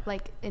 kind of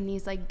like in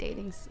these like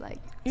dating like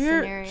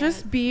scenarios?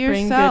 Just be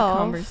yourself. Bring good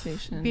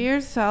conversation. Be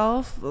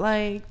yourself.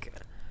 Like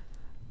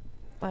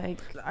Like,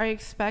 are you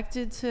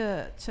expected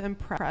to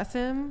impress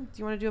him? Do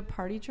you want to do a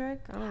party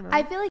trick? I don't know.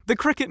 I feel like The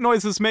cricket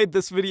noises made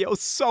this video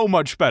so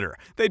much better.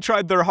 They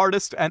tried their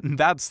hardest, and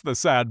that's the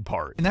sad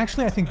part. And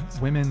actually, I think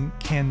women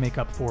can make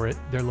up for it,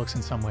 their looks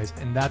in some ways,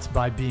 and that's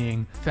by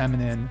being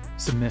feminine,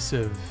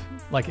 submissive.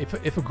 Like,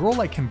 if a girl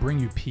like can bring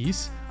you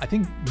peace, I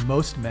think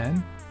most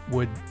men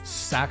would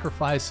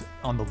sacrifice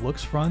on the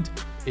looks front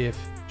if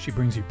she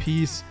brings you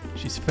peace,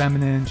 she's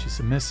feminine, she's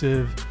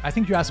submissive. I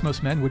think you ask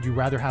most men, would you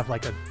rather have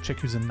like a chick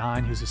who's a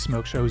 9, who's a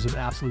smoke show, who's an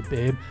absolute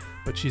babe,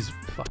 but she's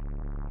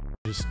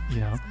just, you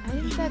know, I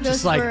think that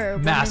just goes like for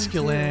women,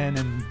 masculine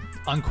too. and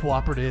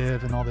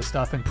uncooperative and all this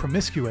stuff, and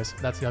promiscuous,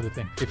 that's the other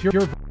thing. If you're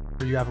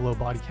or you have a low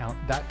body count,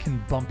 that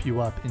can bump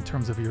you up in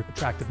terms of your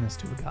attractiveness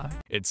to a guy.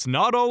 It's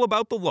not all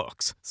about the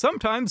looks.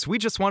 Sometimes we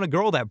just want a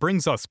girl that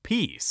brings us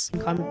peace.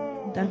 I'm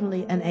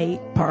definitely an 8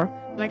 per.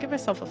 When I give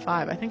myself a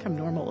 5, I think I'm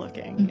normal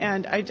looking.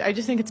 And I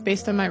just think it's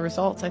based on my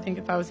results. I think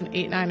if I was an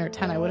 8, 9, or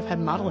 10, I would have had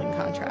modeling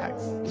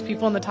contracts.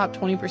 People in the top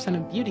 20%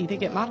 of beauty, they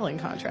get modeling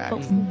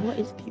contracts. But what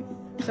is beauty?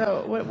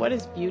 So what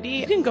is beauty?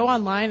 You can go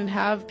online and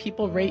have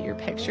people rate your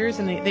pictures,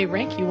 and they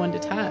rank you 1 to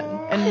 10.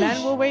 And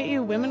men will rate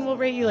you, women will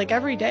rate you, like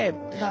every day.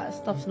 That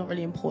stuff's not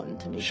really important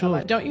to me.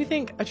 Sure. Don't you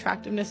think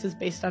attractiveness is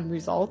based on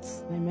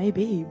results? They may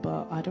be,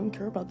 but I don't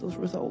care about those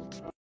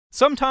results.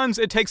 Sometimes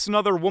it takes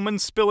another woman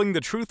spilling the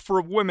truth for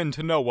women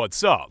to know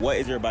what's up. What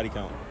is your body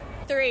count?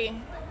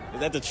 3. Is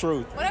that the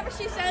truth? Whatever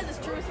she says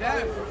is true.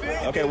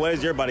 Okay, what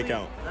is your body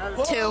count?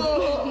 2.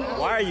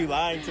 Why are you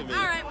lying to me? All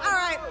right.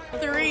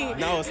 3.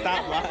 No,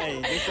 stop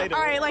lying. Just say the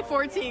All right, like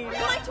 14. You're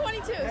like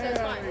 22, so it's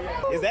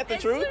fine. Is that the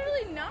truth? It's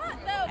literally not,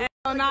 though.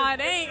 Oh, no,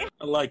 it ain't.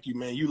 I like you,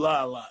 man. You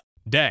lie a lot.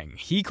 Dang,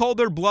 he called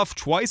her bluff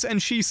twice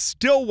and she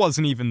still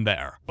wasn't even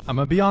there. I'm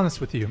gonna be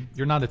honest with you,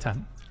 you're not a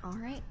 10. all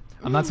right.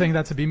 I'm not saying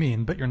that to be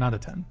mean, but you're not a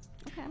 10.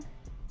 Okay.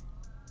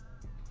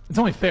 It's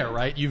only fair,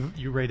 right?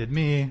 You rated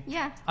me.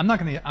 Yeah. I'm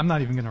not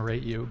even gonna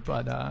rate you,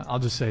 but I'll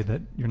just say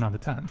that you're not a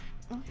 10.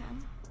 Okay.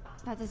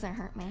 That doesn't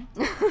hurt me.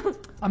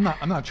 I'm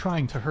not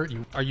trying to hurt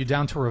you. Are you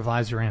down to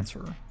revise your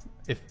answer?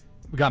 If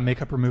we got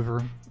makeup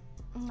remover.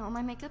 No,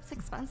 my makeup's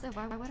expensive.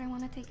 Why would I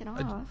want to take it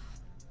off?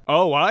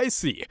 Oh, I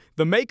see.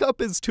 The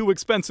makeup is too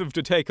expensive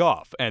to take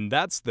off, and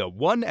that's the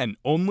one and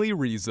only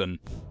reason.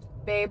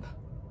 Babe,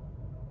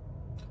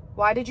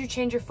 why did you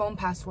change your phone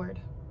password?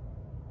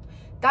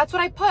 That's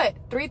what I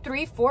put,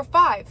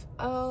 3345.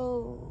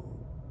 Oh,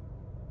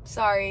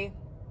 sorry.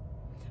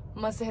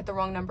 Must have hit the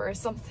wrong number or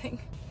something.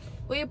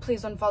 Will you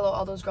please unfollow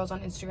all those girls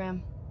on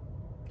Instagram?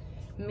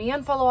 Me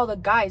unfollow all the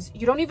guys.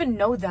 You don't even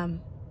know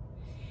them.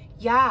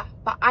 Yeah,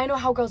 but I know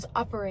how girls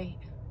operate.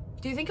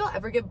 Do you think you'll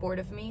ever get bored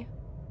of me?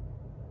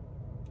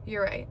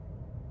 You're right.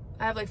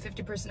 I have like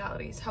 50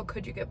 personalities. How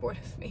could you get bored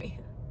of me?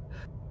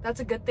 That's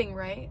a good thing,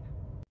 right?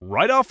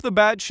 Right off the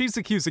bat, she's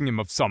accusing him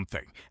of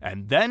something,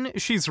 and then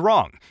she's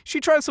wrong. She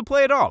tries to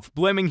play it off,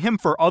 blaming him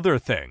for other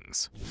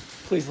things.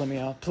 Please let me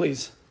out,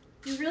 please.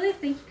 You really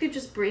think you could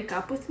just break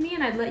up with me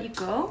and I'd let you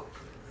go?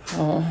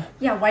 Oh.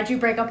 Yeah, why'd you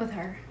break up with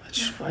her? I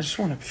just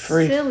want to be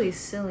free.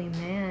 Silly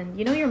man.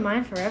 You know you're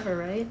mine forever,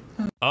 right?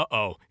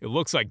 Uh-oh, it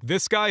looks like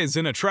this guy is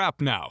in a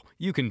trap now.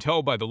 You can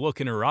tell by the look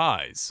in her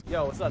eyes.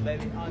 Yo, what's up,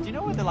 baby? Do you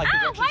know what the like? Why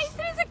are you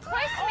sitting so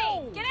close to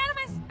me? Get out of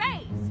my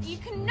space. You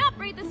cannot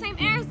breathe the same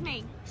air as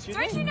me.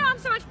 Don't you know I'm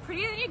so much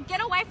prettier than you?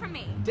 Get away from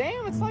me.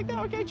 Damn, it's like that.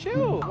 Okay,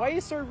 chill. Why are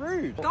you so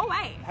rude? Go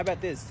away. How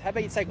about this? How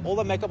about you take all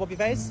the makeup off your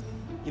face?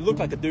 You look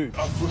like a dude.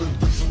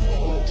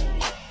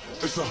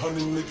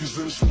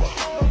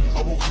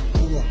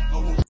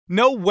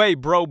 No way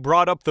bro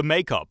brought up the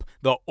makeup.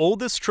 The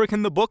oldest trick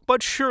in the book,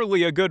 but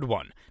surely a good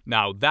one.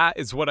 Now that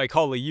is what I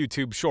call a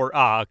YouTube short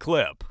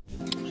clip.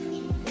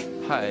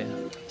 Hi,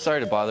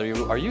 sorry to bother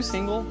you. Are you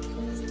single?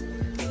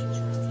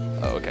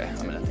 Oh, okay.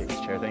 I'm gonna take this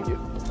chair, thank you.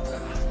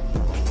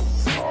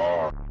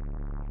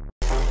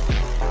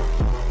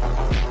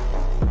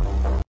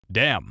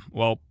 Damn,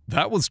 well,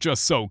 that was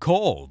just so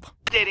cold.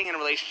 Dating and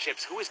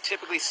relationships, who is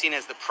typically seen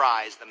as the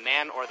prize, the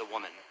man or the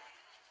woman?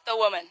 The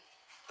woman.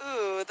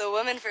 Ooh, the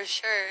woman for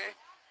sure.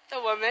 The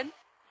woman.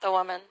 The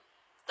woman.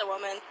 The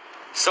woman.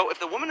 So if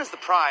the woman is the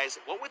prize,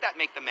 what would that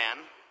make the man?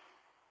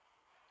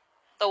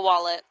 The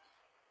wallet.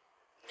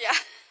 Yeah.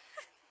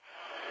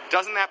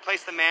 Doesn't that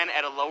place the man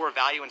at a lower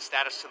value and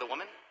status to the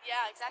woman?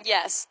 Yeah, exactly.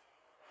 Yes.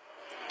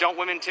 Don't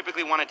women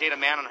typically want to date a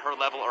man on her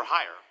level or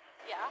higher?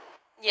 Yeah.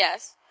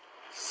 Yes.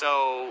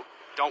 So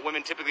don't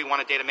women typically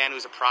want to date a man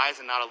who's a prize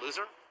and not a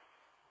loser?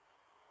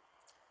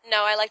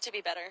 No, I like to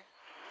be better.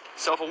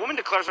 So if a woman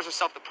declares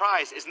herself the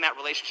prize, isn't that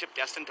relationship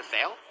destined to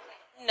fail?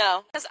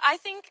 No, because I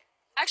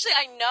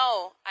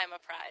know I'm a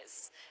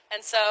prize.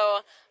 And so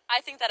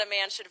I think that a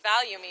man should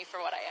value me for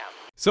what I am.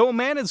 So a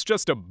man is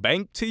just a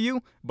bank to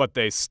you, but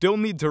they still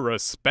need to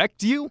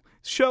respect you?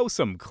 Show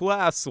some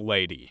class,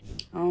 lady.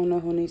 I don't know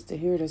who needs to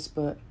hear this,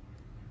 but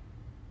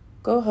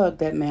go hug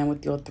that man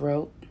with your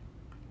throat.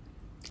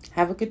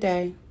 Have a good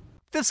day.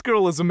 This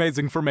girl is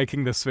amazing for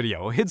making this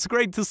video. It's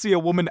great to see a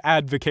woman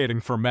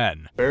advocating for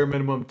men. Bare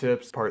minimum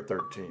tips, part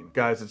 13.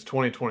 Guys, it's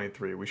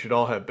 2023. We should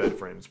all have bed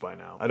frames by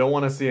now. I don't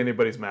want to see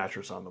anybody's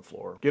mattress on the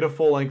floor. Get a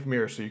full-length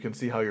mirror so you can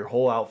see how your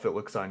whole outfit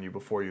looks on you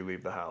before you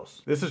leave the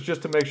house. This is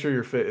just to make sure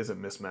your fit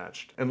isn't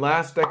mismatched. And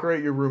last,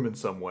 decorate your room in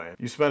some way.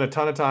 You spend a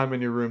ton of time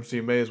in your room, so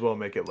you may as well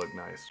make it look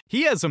nice.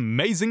 He has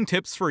amazing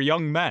tips for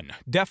young men.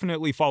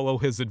 Definitely follow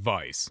his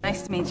advice.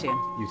 Nice to meet you.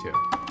 You too.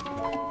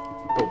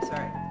 Oh,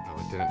 sorry. Oh,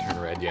 it didn't turn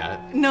red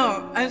yet.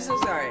 No, I'm so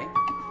sorry.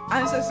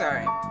 I'm so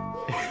sorry.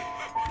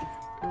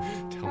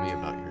 Tell me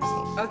about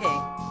yourself. Okay,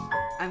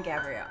 I'm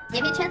Gabrielle.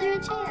 Give each other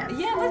a chance.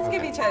 Yeah, let's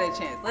give each other a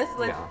chance. Let's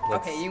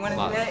okay, you want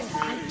to do that?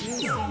 I do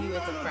see you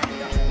as a friend,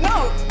 though.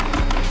 No!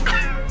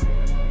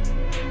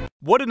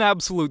 What an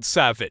absolute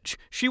savage.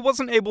 She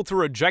wasn't able to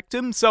reject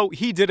him, so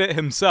he did it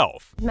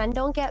himself. Men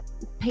don't get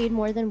paid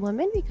more than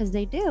women because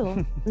they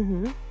do.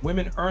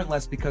 Women earn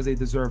less because they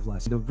deserve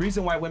less. The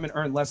reason why women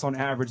earn less on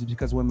average is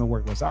because women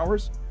work less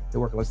hours, they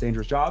work less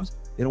dangerous jobs,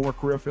 they don't work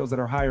career fields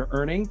that are higher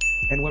earning,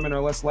 and women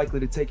are less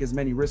likely to take as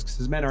many risks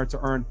as men are to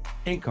earn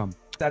income.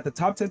 That the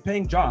top 10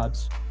 paying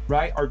jobs,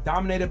 right, are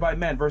dominated by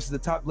men versus the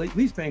top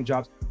least paying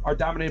jobs are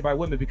dominated by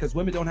women because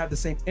women don't have the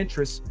same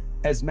interests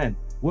as men.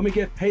 Women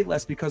get paid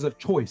less because of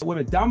choice.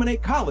 Women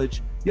dominate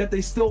college, yet they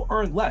still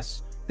earn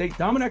less. They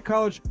dominate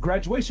college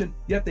graduation,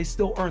 yet they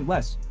still earn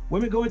less.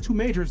 Women go into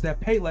majors that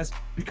pay less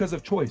because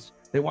of choice.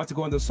 They want to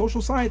go into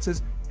social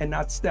sciences and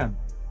not STEM.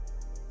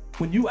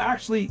 When you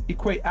actually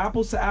equate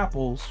apples to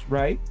apples,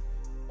 right?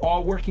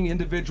 All working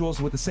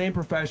individuals with the same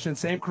profession,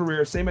 same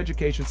career, same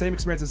education, same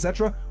experience,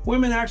 etc.,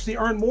 women actually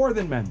earn more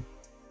than men.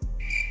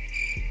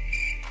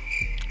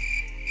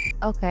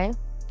 Okay.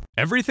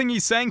 Everything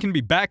he's saying can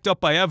be backed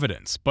up by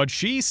evidence, but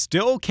she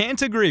still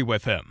can't agree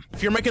with him.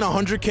 If you're making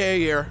 $100K a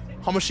year,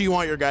 how much do you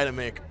want your guy to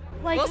make?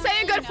 Like, we'll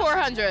say a good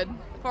 400.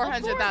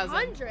 400,000.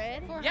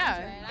 400?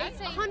 Yeah. I'd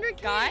say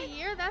 100K a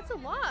year, that's a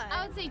lot.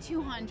 I would say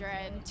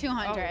 200.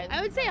 200.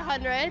 I would say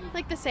 100,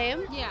 like the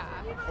same. Yeah.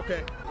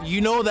 Okay. You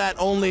know that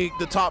only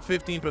the top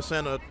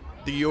 15% of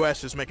the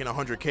U.S. is making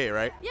 100K,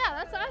 right? Yeah,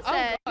 that's what I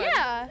said. God.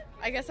 Yeah.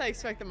 I guess I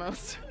expect the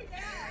most.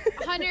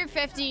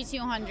 150,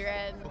 200.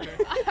 I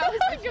was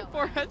thinking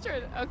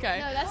 400. Okay.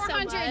 No, that's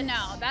 400. so much.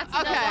 No, that's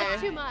okay. No,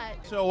 that's too much.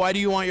 So why do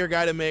you want your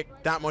guy to make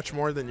that much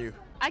more than you?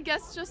 I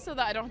guess just so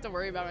that I don't have to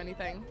worry about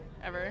anything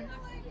ever.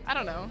 I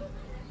don't know.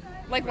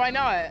 Like, why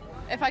not?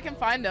 If I can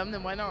find him,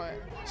 then why not?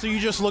 So you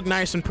just look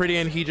nice and pretty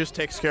and he just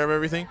takes care of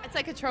everything? It's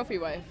like a trophy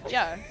wife.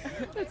 Yeah,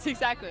 that's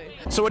exactly.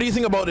 So what do you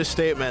think about this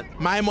statement?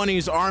 My money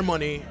is our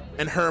money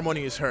and her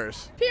money is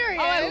hers. Period.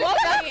 Oh, I love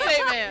that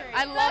statement.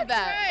 I love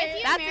that. Right. If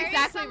you That's marry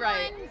exactly someone,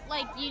 right.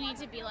 Like, you need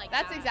to be like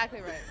That's that. exactly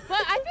right.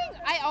 But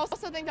I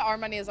also think that our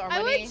money is our money.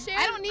 I would share,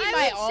 I don't need I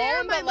my would share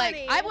own, my but like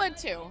money. I would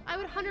too. I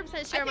would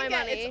 100% share my I think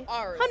money. It's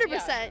ours.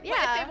 100%, yeah.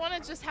 But if they want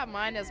to just have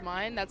mine as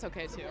mine, that's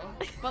okay too.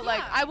 But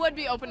like, I would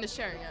be open to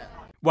sharing it.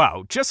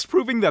 Wow, just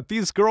proving that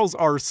these girls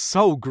are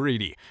so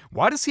greedy.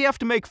 Why does he have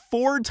to make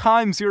 4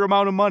 times your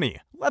amount of money?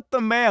 Let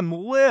the man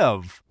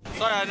live.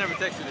 Sorry, I never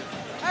texted it.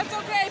 That's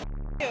okay,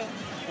 you.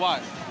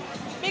 Why?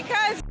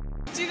 Because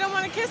you don't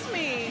want to kiss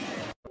me.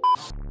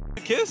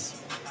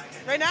 Kiss?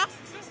 Right now?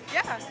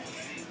 Yeah.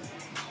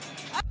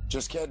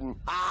 Just kidding.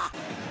 Ah.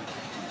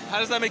 How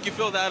does that make you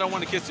feel that I don't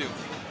want to kiss you?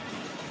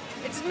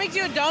 It just makes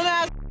you a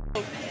dumbass.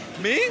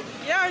 Me?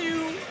 Yeah,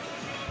 you.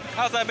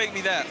 How does that make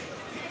me that?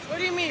 What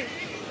do you mean?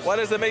 Why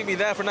does it make me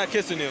that for not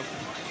kissing you?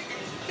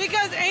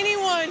 Because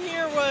anyone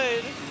here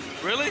would.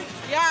 Really?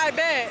 Yeah, I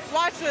bet.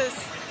 Watch this.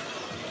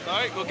 All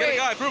right, go get a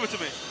guy. Prove it to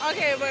me.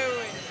 Okay,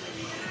 wait.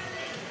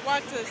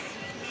 Watch this.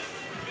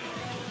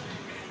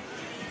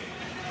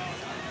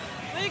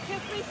 Will you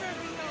kiss me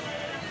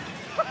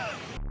for a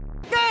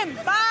Then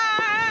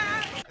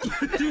bye!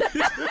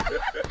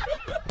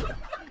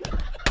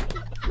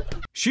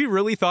 She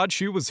really thought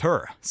she was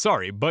her.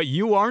 Sorry, but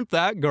you aren't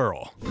that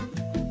girl.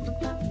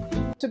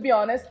 To be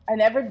honest, I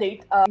never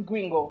date a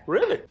gringo.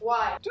 Really?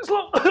 Why? Just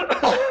look.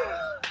 I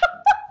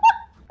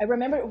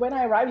remember when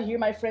I arrived here,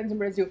 my friends in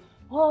Brazil,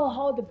 oh,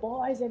 how are the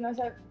boys? And I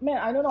said, man,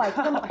 I don't know, I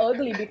think I'm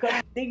ugly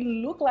because they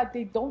look like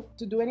they don't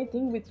to do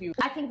anything with you.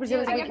 I think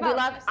Brazilians, we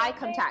love eye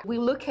contact. We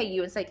look at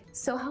you, it's like,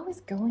 so how is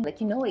it going? Like,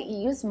 you know,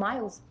 your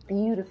smile is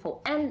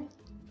beautiful. And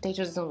they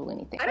just don't do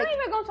anything. I don't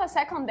even go to a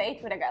second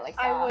date with a guy like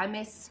that. I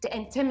miss the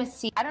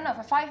intimacy. I don't know,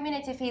 for 5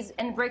 minutes, if he's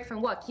in break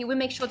from work, he will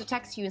make sure to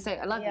text you and say,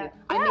 I love you.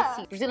 I miss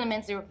you. Brazilian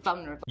men, they're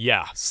vulnerable.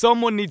 Yeah,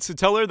 someone needs to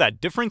tell her that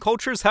different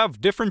cultures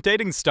have different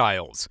dating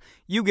styles.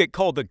 You get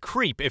called a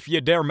creep if you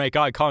dare make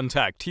eye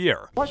contact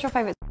here. What's your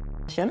favourite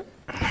position?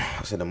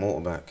 I said the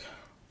motorbike.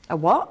 A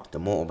what? The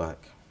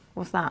motorbike.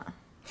 What's that?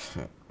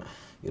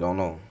 You don't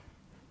know.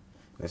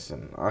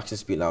 Listen, I actually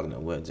speak louder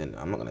than words, and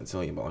I'm not going to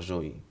tell you, but I'll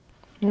show you.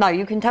 No,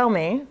 you can tell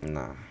me.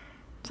 Nah.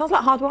 Sounds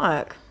like hard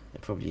work. It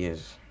probably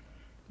is.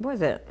 What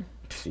is it?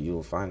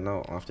 You'll find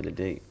out after the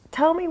date.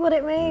 Tell me what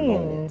it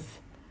means. No.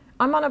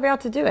 I might not be able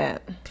to do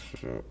it.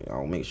 Sure,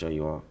 I'll make sure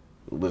you are.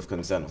 With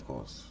consent, of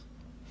course.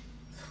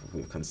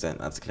 with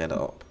consent. I had to clear that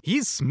up.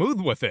 He's smooth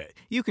with it.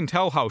 You can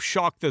tell how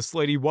shocked this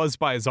lady was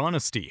by his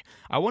honesty.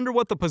 I wonder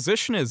what the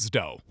position is,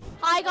 though.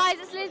 Hi guys,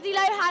 it's Lindsay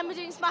Lohan. We're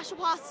doing Smash or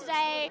Pass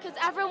today because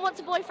everyone wants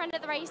a boyfriend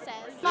at the races.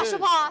 Smash or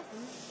Pass?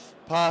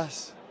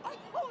 Pass.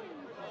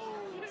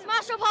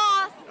 Smash or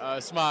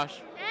Pass?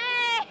 Smash.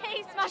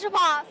 Hey, Smash or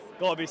Pass?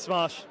 Gotta be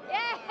smash.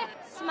 Yeah.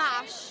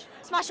 Smash.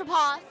 Smash or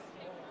Pass?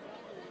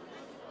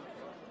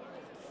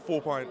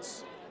 4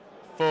 pints.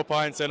 4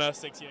 pints and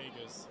 6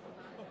 Jaegers.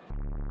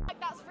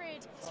 That's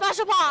rude. Smash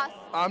or Pass?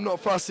 I'm not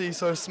fussy,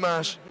 so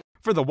smash.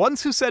 For the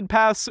ones who said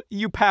pass,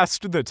 you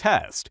passed the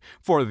test.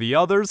 For the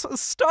others,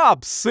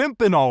 stop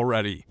simping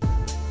already.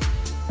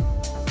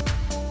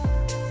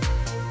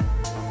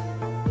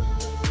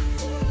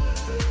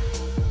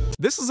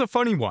 This is a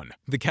funny one.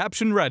 The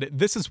caption read,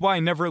 "This is why I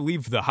never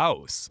leave the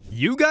house."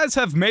 You guys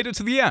have made it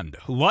to the end.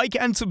 Like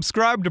and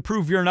subscribe to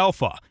prove you're an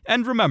alpha.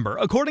 And remember,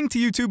 according to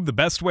YouTube, the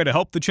best way to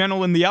help the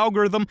channel in the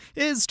algorithm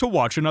is to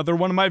watch another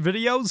one of my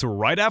videos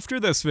right after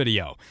this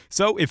video.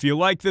 So if you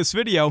like this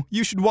video,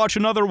 you should watch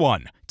another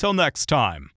one. Till next time.